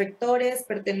órganos rectores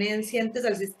pertenecientes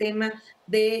al sistema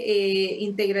de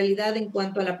integralidad en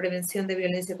cuanto a la prevención de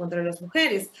violencia contra las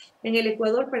mujeres. En el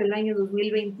Ecuador, para el año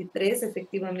 2023,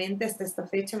 efectivamente, hasta esta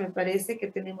fecha me parece que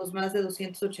tenemos más de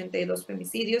 282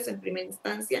 femicidios en primera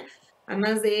instancia. A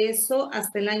más de eso,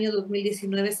 hasta el año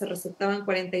 2019 se receptaban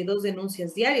 42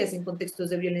 denuncias diarias en contextos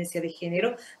de violencia de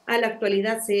género. A la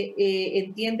actualidad se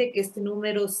entiende que este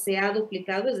número se ha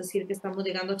duplicado, es decir, que estamos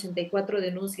llegando a 84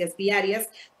 denuncias diarias.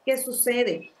 ¿Qué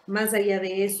sucede? Más allá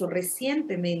de eso,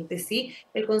 recientemente, ¿sí?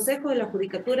 El Consejo de la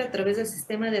Judicatura, a través del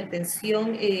sistema de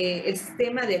atención, el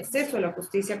sistema de acceso a la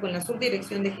justicia con la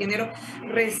subdirección de género,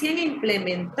 recién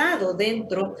implementado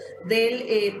dentro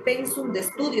del pensum de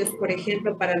estudios, por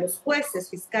ejemplo, para los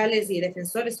jueces, fiscales y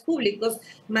defensores públicos,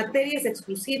 materias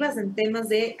exclusivas en temas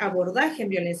de abordaje en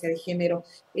violencia de género,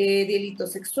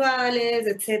 delitos sexuales,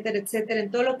 etcétera, etcétera, en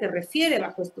todo lo que refiere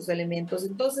bajo estos elementos.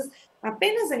 Entonces,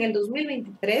 apenas en el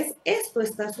 2023 esto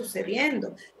está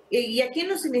sucediendo. Y aquí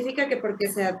no significa que porque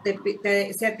se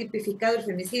ha tipificado el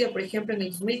femicidio, por ejemplo, en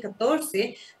el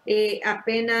 2014,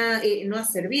 apenas no ha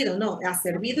servido, no, ha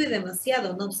servido y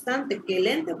demasiado. No obstante, que el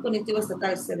ente punitivo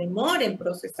estatal se demore en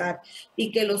procesar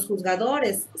y que los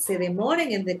juzgadores se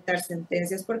demoren en dictar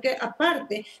sentencias, porque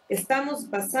aparte estamos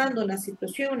pasando una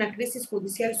situación, una crisis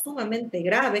judicial sumamente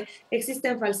grave,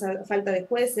 existen falta de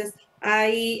jueces,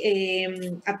 hay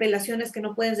apelaciones que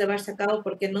no pueden llevarse a cabo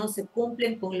porque no se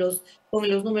cumplen con los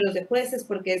números de jueces,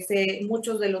 porque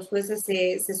muchos de los jueces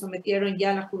se sometieron ya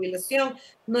a la jubilación,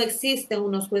 no existen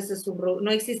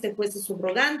no existen jueces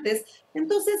subrogantes.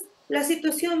 Entonces, la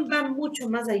situación va mucho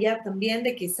más allá también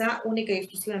de quizá única y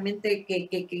exclusivamente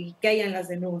que hayan las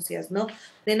denuncias, ¿no?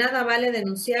 De nada vale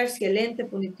denunciar si el ente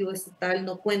punitivo estatal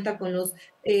no cuenta con los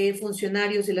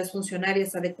funcionarios y las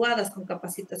funcionarias adecuadas, con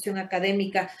capacitación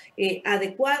académica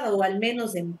adecuada o al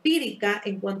menos empírica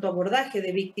en cuanto a abordaje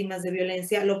de víctimas de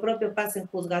violencia. Lo propio pasa en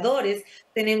juzgadores.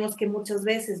 Tenemos que muchas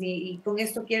veces, y con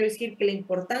esto quiero decir que la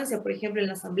importancia, por ejemplo, en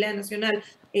la Asamblea Nacional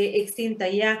extinta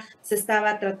ya se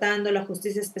estaba tratando la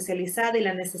justicia especializada y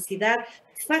la necesidad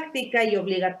fáctica y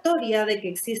obligatoria de que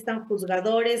existan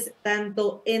juzgadores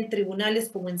tanto en tribunales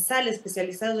como en salas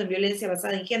especializados en violencia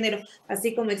basada en género,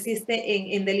 así como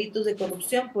existe en delitos de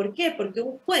corrupción. ¿Por qué? Porque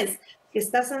un juez que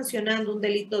está sancionando un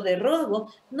delito de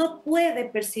robo no puede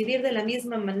percibir de la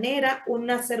misma manera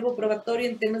un acervo probatorio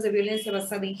en temas de violencia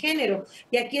basada en género.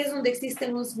 Y aquí es donde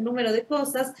existen un número de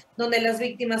cosas, donde las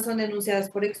víctimas son denunciadas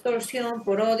por extorsión,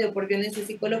 por odio, por violencia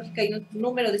psicológica y un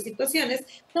número de situaciones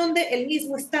donde el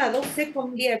mismo Estado se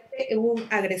convierte en un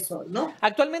agresor, ¿no?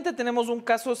 Actualmente tenemos un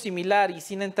caso similar y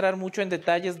sin entrar mucho en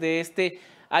detalles de este,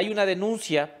 hay una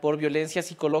denuncia por violencia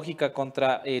psicológica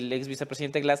contra el ex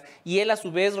vicepresidente Glas y él a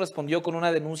su vez respondió con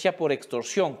una denuncia por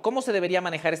extorsión. ¿Cómo se debería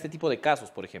manejar este tipo de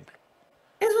casos, por ejemplo?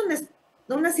 Es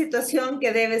una situación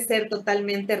que debe ser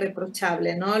totalmente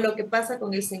reprochable, ¿no? Lo que pasa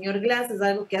con el señor Glas es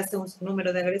algo que hace un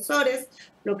número de agresores,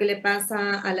 lo que le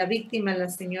pasa a la víctima, la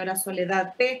señora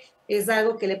Soledad P., es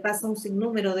algo que le pasa a un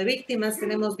sinnúmero de víctimas.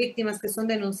 Tenemos víctimas que son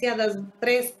denunciadas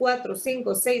 3, 4,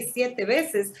 5, 6, 7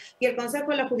 veces y el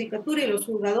Consejo de la Judicatura y los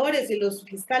juzgadores y los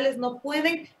fiscales no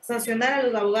pueden sancionar a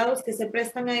los abogados que se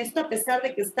prestan a esto a pesar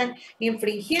de que están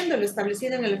infringiendo lo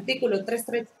establecido en el artículo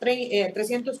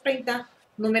 330,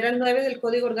 numeral 9 del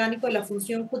Código Orgánico de la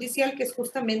Función Judicial, que es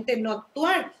justamente no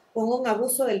actuar con un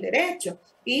abuso del derecho.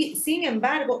 Y sin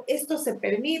embargo, esto se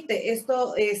permite,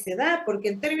 esto se da, porque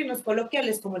en términos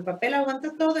coloquiales, como el papel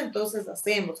aguanta todo, entonces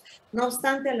hacemos. No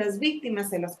obstante, a las víctimas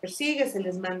se las persigue, se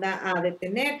les manda a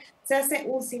detener, se hace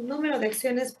un sinnúmero de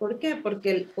acciones. ¿Por qué?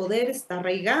 Porque el poder está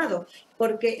arraigado,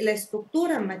 porque la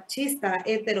estructura machista,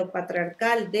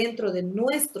 heteropatriarcal dentro de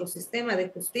nuestro sistema de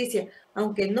justicia,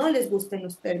 aunque no les gusten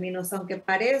los términos, aunque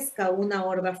parezca una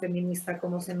horda feminista,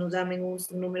 como se nos llama en un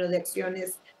sinnúmero de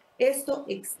acciones, esto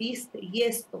existe y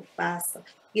esto pasa.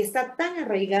 y está tan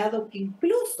arraigado que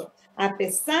incluso a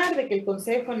pesar de que el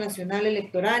Consejo Nacional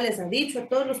Electoral les ha dicho a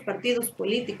todos los partidos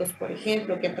políticos, por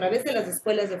ejemplo, que a través de las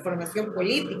escuelas de formación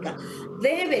política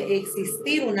debe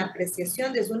existir una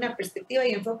apreciación desde una perspectiva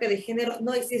y enfoque de género,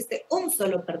 no existe un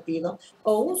solo partido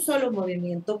o un solo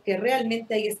movimiento que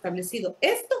realmente haya establecido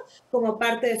esto como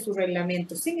parte de su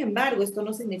reglamento. Sin embargo, esto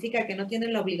no significa que no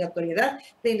tienen la obligatoriedad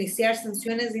de iniciar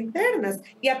sanciones internas,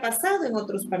 y ha pasado en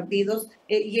otros partidos,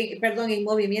 en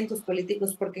movimientos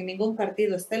políticos, porque en ningún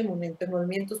partido está el momento en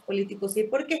movimientos políticos, y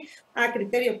porque a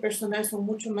criterio personal son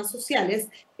mucho más sociales,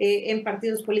 en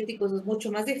partidos políticos es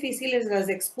mucho más difícil. Las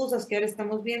excusas que ahora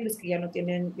estamos viendo es que ya no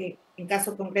tienen, en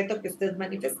caso concreto que usted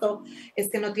manifestó, es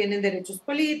que no tienen derechos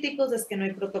políticos, es que no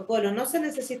hay protocolo. No se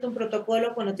necesita un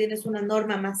protocolo cuando tienes una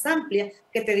norma más amplia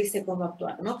que te dice cómo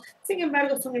actuar, ¿no? Sin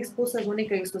embargo, son excusas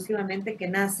únicas y exclusivamente que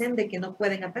nacen de que no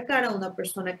pueden atacar a una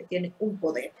persona que tiene un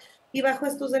poder. Y bajo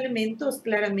estos elementos,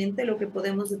 claramente lo que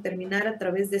podemos determinar a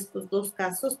través de estos dos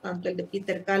casos, tanto el de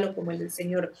Peter Calo como el del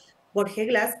señor Jorge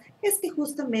Glas, es que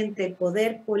justamente el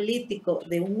poder político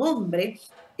de un hombre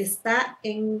está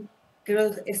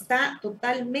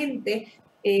totalmente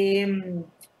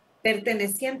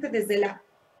perteneciente desde la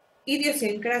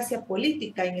idiosincrasia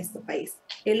política en este país.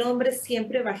 El hombre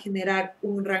siempre va a generar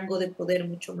un rango de poder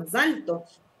mucho más alto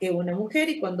que una mujer,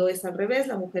 y cuando es al revés,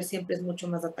 la mujer siempre es mucho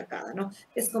más atacada, ¿no?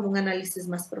 Es como un análisis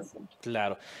más profundo.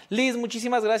 Claro. Liz,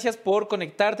 muchísimas gracias por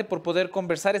conectarte, por poder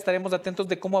conversar. Estaremos atentos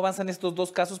de cómo avanzan estos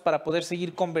dos casos para poder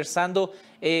seguir conversando.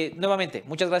 Nuevamente,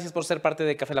 muchas gracias por ser parte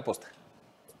de Café La Posta.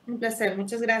 Un placer,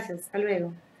 muchas gracias. Hasta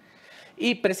luego.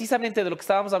 Y precisamente de lo que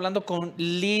estábamos hablando con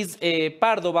Liz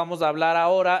Pardo, vamos a hablar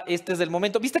ahora. Este es el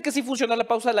momento. ¿Viste que sí funcionó la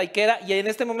pausa laiquera? Y en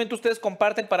este momento ustedes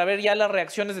comparten para ver ya las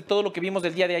reacciones de todo lo que vimos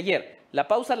del día de ayer. La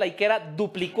pausa laiquera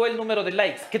duplicó el número de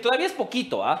likes, que todavía es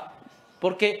poquito, ¿ah?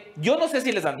 Porque yo no sé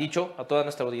si les han dicho a toda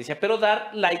nuestra audiencia, pero dar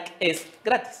like es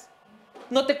gratis.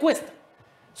 No te cuesta.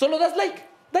 Solo das like.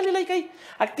 Dale like ahí.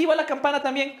 Activa la campana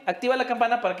también. Activa la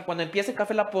campana para que cuando empiece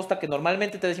Café La Posta, que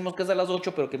normalmente te decimos que es a las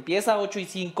 8, pero que empieza a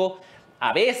 8:05,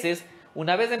 a veces,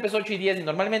 una vez empezó 8:10 y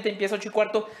normalmente empieza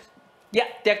 8:15, ya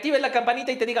te actives la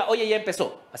campanita y te diga, oye, ya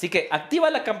empezó. Así que activa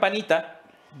la campanita,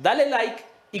 dale like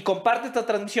y comparte esta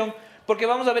transmisión, porque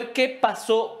vamos a ver qué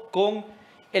pasó con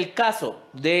el caso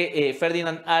de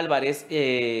Ferdinan Álvarez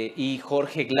y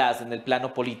Jorge Glas en el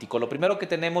plano político. Lo primero que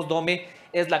tenemos, Dome,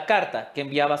 es la carta que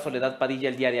enviaba Soledad Padilla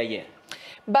el día de ayer.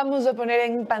 Vamos a poner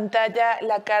en pantalla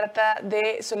la carta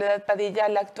de Soledad Padilla,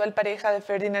 la actual pareja de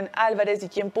Ferdinan Álvarez y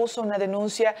quien puso una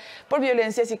denuncia por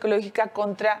violencia psicológica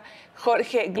contra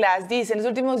Jorge Glas. Dice, en los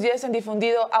últimos días se han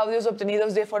difundido audios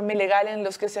obtenidos de forma ilegal en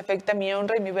los que se afecta mi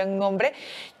honra y mi buen nombre.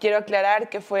 Quiero aclarar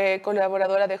que fue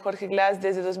colaboradora de Jorge Glas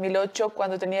desde 2008,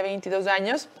 cuando tenía 22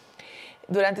 años.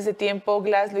 Durante ese tiempo,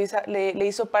 Glas le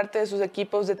hizo parte de sus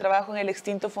equipos de trabajo en el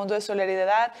extinto Fondo de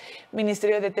Solidaridad,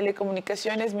 Ministerio de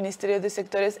Telecomunicaciones, Ministerio de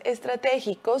Sectores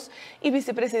Estratégicos y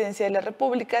Vicepresidencia de la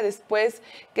República. Después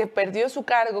que perdió su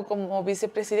cargo como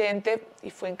vicepresidente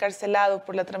y fue encarcelado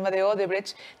por la trama de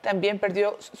Odebrecht, también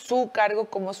perdió su cargo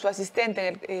como su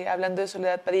asistente, hablando de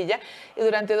Soledad Padilla, y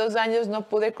durante 2 años no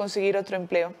pude conseguir otro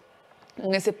empleo.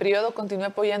 En ese periodo continué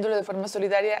apoyándolo de forma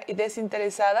solidaria y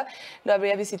desinteresada. Lo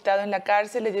había visitado en la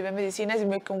cárcel, le llevé medicinas y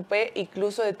me ocupé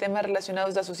incluso de temas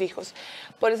relacionados a sus hijos.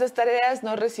 Por esas tareas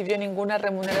no recibió ninguna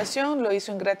remuneración, lo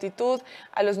hizo en gratitud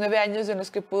a los 9 años en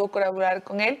los que pudo colaborar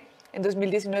con él. En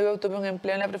 2019 obtuve un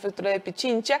empleo en la prefectura de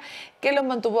Pichincha, que lo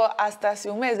mantuvo hasta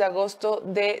hace un mes, de agosto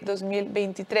de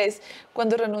 2023,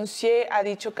 cuando renuncié a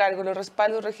dicho cargo. Los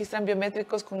respaldos registran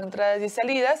biométricos con entradas y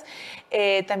salidas.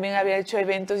 También había hecho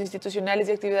eventos institucionales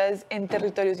y actividades en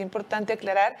territorios. Importante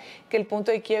aclarar que el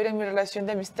punto de quiebre en mi relación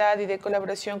de amistad y de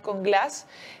colaboración con Glas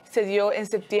se dio en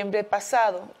septiembre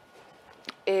pasado.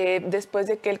 Después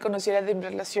de que él conociera de mi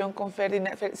relación con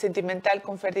sentimental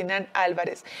con Ferdinan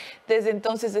Álvarez. Desde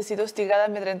entonces he sido hostigada,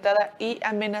 amedrentada y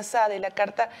amenazada. Y la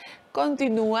carta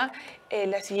continúa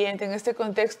la siguiente. En este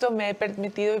contexto me he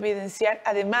permitido evidenciar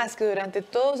además que durante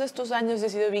todos estos años he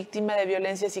sido víctima de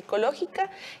violencia psicológica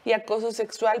y acoso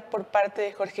sexual por parte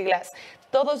de Jorge Glas.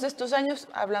 Todos estos años,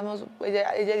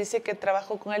 ella dice que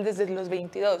trabajó con él desde los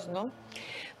 22, ¿no?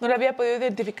 No lo había podido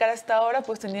identificar hasta ahora,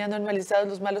 pues tenía normalizados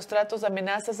los malos tratos,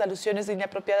 amenazas, alusiones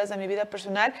inapropiadas a mi vida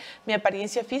personal, mi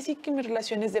apariencia física y mis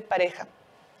relaciones de pareja.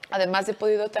 Además, he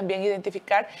podido también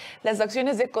identificar las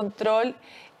acciones de control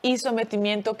y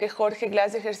sometimiento que Jorge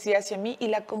Glas ejercía hacia mí y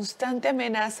la constante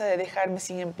amenaza de dejarme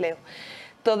sin empleo.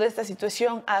 Toda esta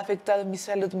situación ha afectado mi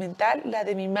salud mental, la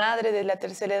de mi madre de la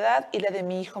tercera edad y la de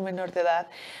mi hijo menor de edad.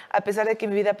 A pesar de que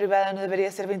mi vida privada no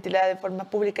debería ser ventilada de forma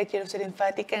pública, quiero ser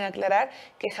enfática en aclarar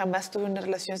que jamás tuve una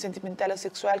relación sentimental o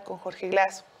sexual con Jorge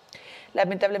Glas.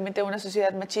 Lamentablemente, en una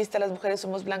sociedad machista, las mujeres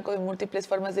somos blanco de múltiples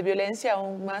formas de violencia,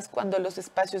 aún más cuando los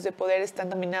espacios de poder están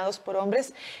dominados por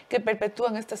hombres que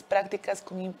perpetúan estas prácticas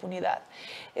con impunidad.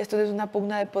 Esto no es una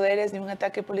pugna de poderes ni un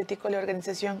ataque político a la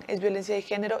organización, es violencia de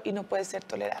género y no puede ser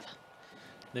tolerada.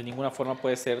 De ninguna forma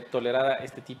puede ser tolerada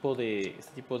este tipo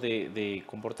de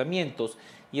comportamientos.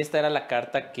 Y esta era la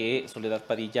carta que Soledad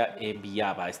Padilla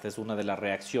enviaba. Esta es una de las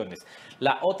reacciones.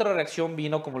 La otra reacción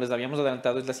vino, como les habíamos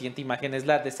adelantado, es la siguiente imagen, es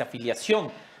la desafiliación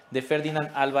de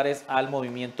Ferdinan Álvarez al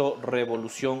movimiento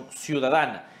Revolución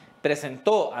Ciudadana.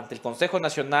 Presentó ante el Consejo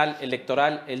Nacional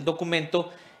Electoral el documento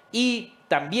y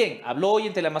también habló hoy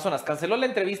en Teleamazonas. Canceló la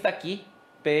entrevista aquí,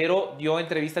 pero dio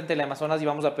entrevista en Teleamazonas y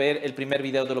vamos a ver el primer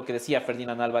video de lo que decía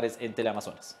Ferdinan Álvarez en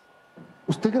Teleamazonas.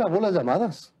 ¿Usted grabó las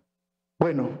llamadas?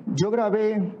 Bueno, yo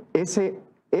grabé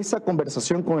esa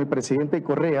conversación con el presidente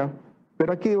Correa,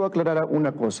 pero aquí debo aclarar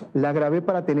una cosa. La grabé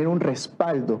para tener un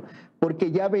respaldo, porque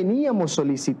ya veníamos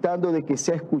solicitando de que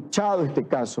se ha escuchado este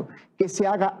caso, que se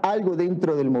haga algo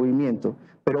dentro del movimiento,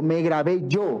 pero me grabé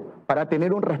yo para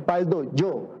tener un respaldo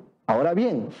yo. Ahora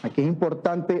bien, aquí es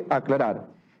importante aclarar.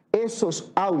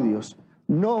 Esos audios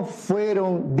no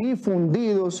fueron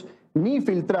difundidos ni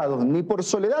filtrados ni por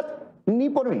Soledad ni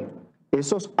por mí.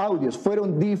 Esos audios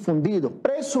fueron difundidos.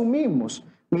 Presumimos,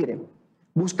 miren,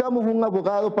 buscamos un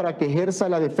abogado para que ejerza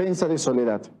la defensa de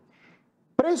Soledad.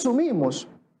 Presumimos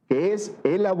que es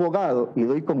el abogado, y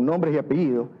doy con nombres y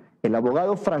apellidos, el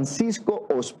abogado Francisco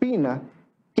Ospina,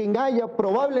 quien haya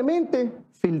probablemente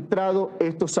filtrado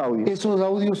estos audios. Esos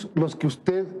audios, los que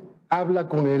usted habla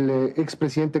con el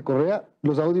expresidente Correa,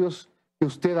 los audios que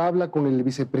usted habla con el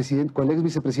vicepresidente, con el ex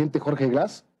vicepresidente Jorge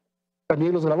Glas,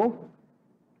 ¿también los grabó?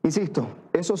 Insisto,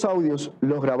 esos audios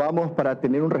los grabamos para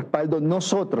tener un respaldo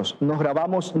nosotros, nos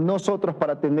grabamos nosotros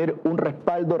para tener un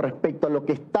respaldo respecto a lo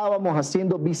que estábamos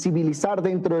haciendo, visibilizar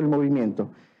dentro del movimiento.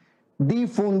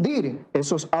 Difundir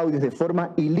esos audios de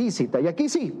forma ilícita, y aquí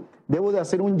sí, debo de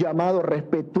hacer un llamado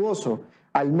respetuoso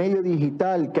al medio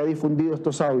digital que ha difundido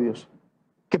estos audios.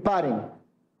 Que paren.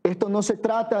 Esto no se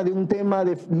trata de un tema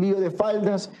de lío de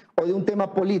faldas o de un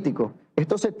tema político.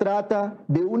 Esto se trata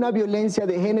de una violencia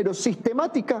de género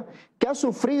sistemática que ha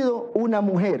sufrido una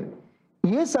mujer.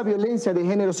 Y esa violencia de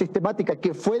género sistemática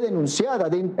que fue denunciada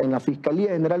en la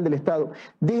Fiscalía General del Estado,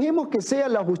 dejemos que sea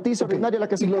la justicia ordinaria la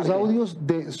que se encargue. Y los audios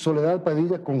de Soledad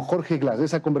Padilla con Jorge Glas, de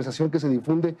esa conversación que se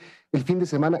difunde el fin de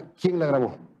semana, ¿quién la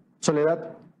grabó?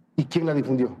 Soledad. ¿Y quién la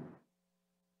difundió?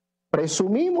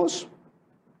 Presumimos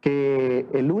que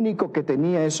el único que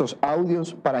tenía esos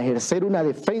audios para ejercer una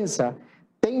defensa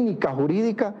técnica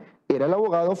jurídica era el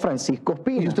abogado Francisco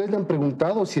Ospina. ¿Y ustedes le han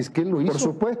preguntado si es que él lo hizo? Por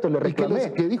supuesto, le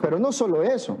reclamé. ¿Qué dijo? Pero no solo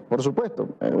eso, por supuesto.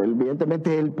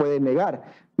 Evidentemente él puede negar.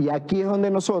 Y aquí es donde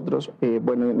nosotros,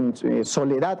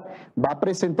 Soledad va a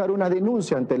presentar una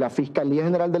denuncia ante la Fiscalía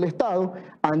General del Estado,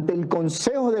 ante el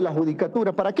Consejo de la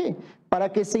Judicatura. ¿Para qué?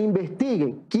 Para que se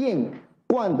investigue quién,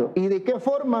 cuándo y de qué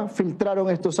forma filtraron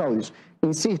estos audios.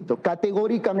 Insisto,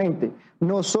 categóricamente,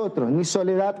 nosotros, ni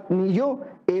Soledad ni yo,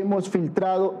 hemos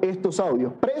filtrado estos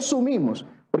audios. Presumimos,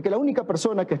 porque la única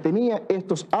persona que tenía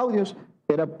estos audios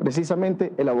era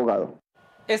precisamente el abogado.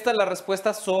 Esta es la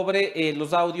respuesta sobre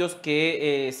los audios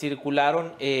que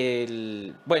circularon.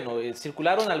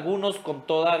 Circularon algunos con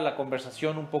toda la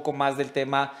conversación un poco más del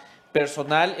tema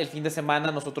personal. El fin de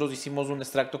semana nosotros hicimos un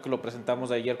extracto que lo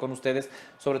presentamos ayer con ustedes,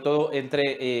 sobre todo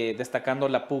destacando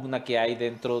la pugna que hay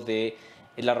dentro de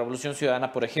la Revolución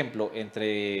Ciudadana, por ejemplo,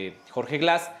 entre Jorge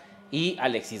Glas y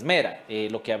Alexis Mera,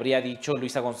 lo que habría dicho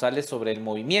Luisa González sobre el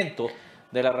movimiento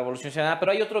de la Revolución Ciudadana.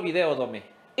 Pero hay otro video, Dome.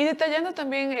 Y detallando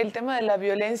también el tema de la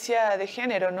violencia de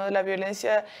género, ¿no? De la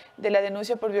violencia, de la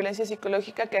denuncia por violencia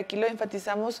psicológica, que aquí lo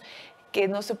enfatizamos, que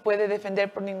no se puede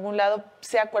defender por ningún lado,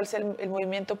 sea cual sea el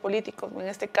movimiento político. En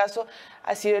este caso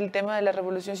ha sido el tema de la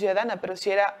Revolución Ciudadana, pero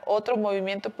si era otro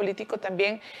movimiento político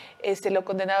también se lo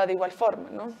condenaba de igual forma,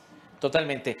 ¿no?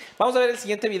 Totalmente. Vamos a ver el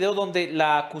siguiente video donde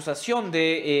la acusación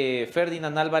de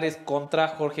Ferdinan Álvarez contra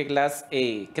Jorge Glas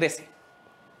crece.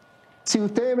 Si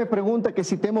usted me pregunta que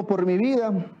si temo por mi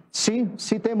vida, sí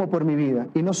temo por mi vida.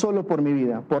 Y no solo por mi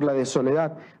vida, por la de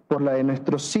Soledad, por la de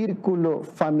nuestro círculo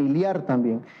familiar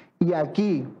también. Y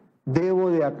aquí debo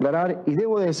de aclarar y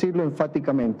debo de decirlo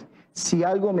enfáticamente. Si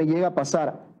algo me llega a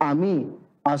pasar a mí,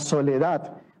 a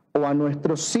Soledad o a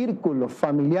nuestro círculo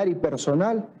familiar y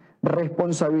personal,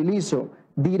 responsabilizo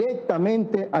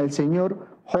directamente al señor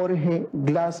Jorge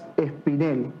Glas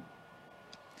Espinel.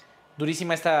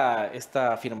 Durísima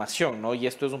esta afirmación, ¿no? Y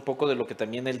esto es un poco de lo que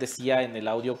también él decía en el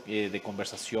audio de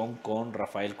conversación con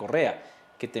Rafael Correa,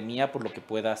 que temía por lo que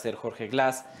pueda hacer Jorge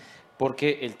Glas,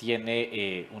 porque él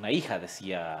tiene una hija,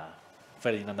 decía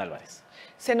Ferdinan Álvarez.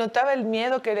 Se notaba el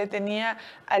miedo que le tenía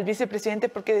al vicepresidente,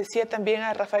 porque decía también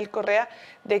a Rafael Correa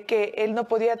de que él no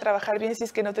podía trabajar bien si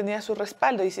es que no tenía su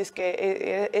respaldo, y si es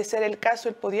que ese era el caso,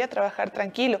 él podía trabajar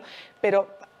tranquilo, pero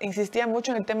insistía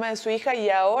mucho en el tema de su hija,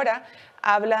 y ahora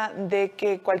habla de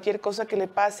que cualquier cosa que le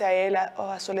pase a él, o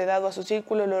a Soledad o a su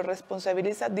círculo, lo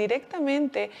responsabiliza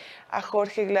directamente a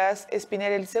Jorge Glas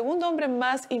Espinel, el segundo hombre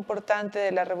más importante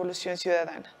de la Revolución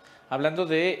Ciudadana. Hablando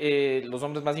de los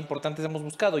hombres más importantes, hemos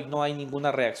buscado y no hay ninguna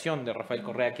reacción de Rafael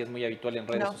Correa, que es muy habitual en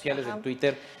redes sociales, en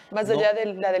Twitter. Más allá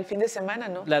de la del fin de semana,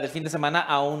 ¿no? La del fin de semana,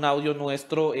 a un audio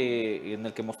nuestro en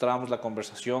el que mostrábamos la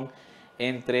conversación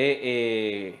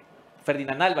entre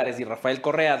Ferdinan Álvarez y Rafael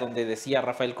Correa, donde decía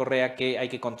Rafael Correa que hay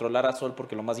que controlar a Sol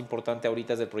porque lo más importante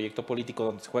ahorita es el proyecto político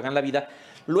donde se juegan la vida.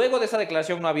 Luego de esa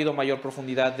declaración no ha habido mayor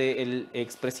profundidad del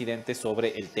expresidente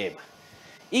sobre el tema.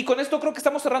 Y con esto creo que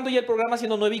estamos cerrando ya el programa,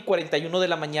 siendo 9:41 de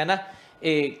la mañana,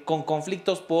 con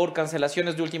conflictos por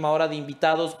cancelaciones de última hora de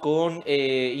invitados, con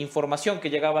información que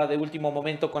llegaba de último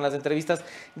momento con las entrevistas.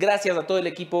 Gracias a todo el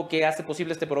equipo que hace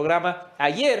posible este programa.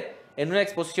 Ayer, en una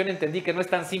exposición, entendí que no es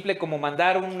tan simple como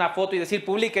mandar una foto y decir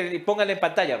publiquen y pónganla en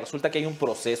pantalla. Resulta que hay un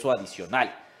proceso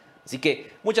adicional. Así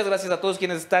que muchas gracias a todos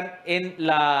quienes están en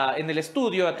el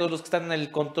estudio, a todos los que están en el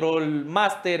control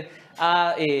master,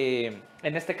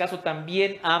 en este caso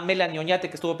también a Melanie Oñate,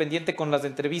 que estuvo pendiente con las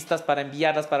entrevistas para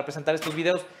enviarlas, para presentar estos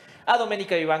videos, a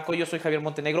Doménica Vivanco. Yo soy Javier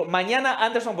Montenegro. Mañana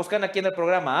Anderson Boscan aquí en el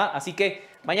programa, así que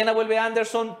mañana vuelve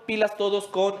Anderson. Pilas todos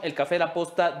con el Café La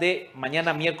Posta de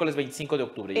mañana, miércoles 25 de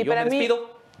octubre. Y yo me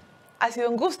despido. Ha sido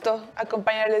un gusto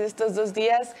acompañarles estos 2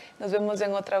 días. Nos vemos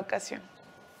en otra ocasión.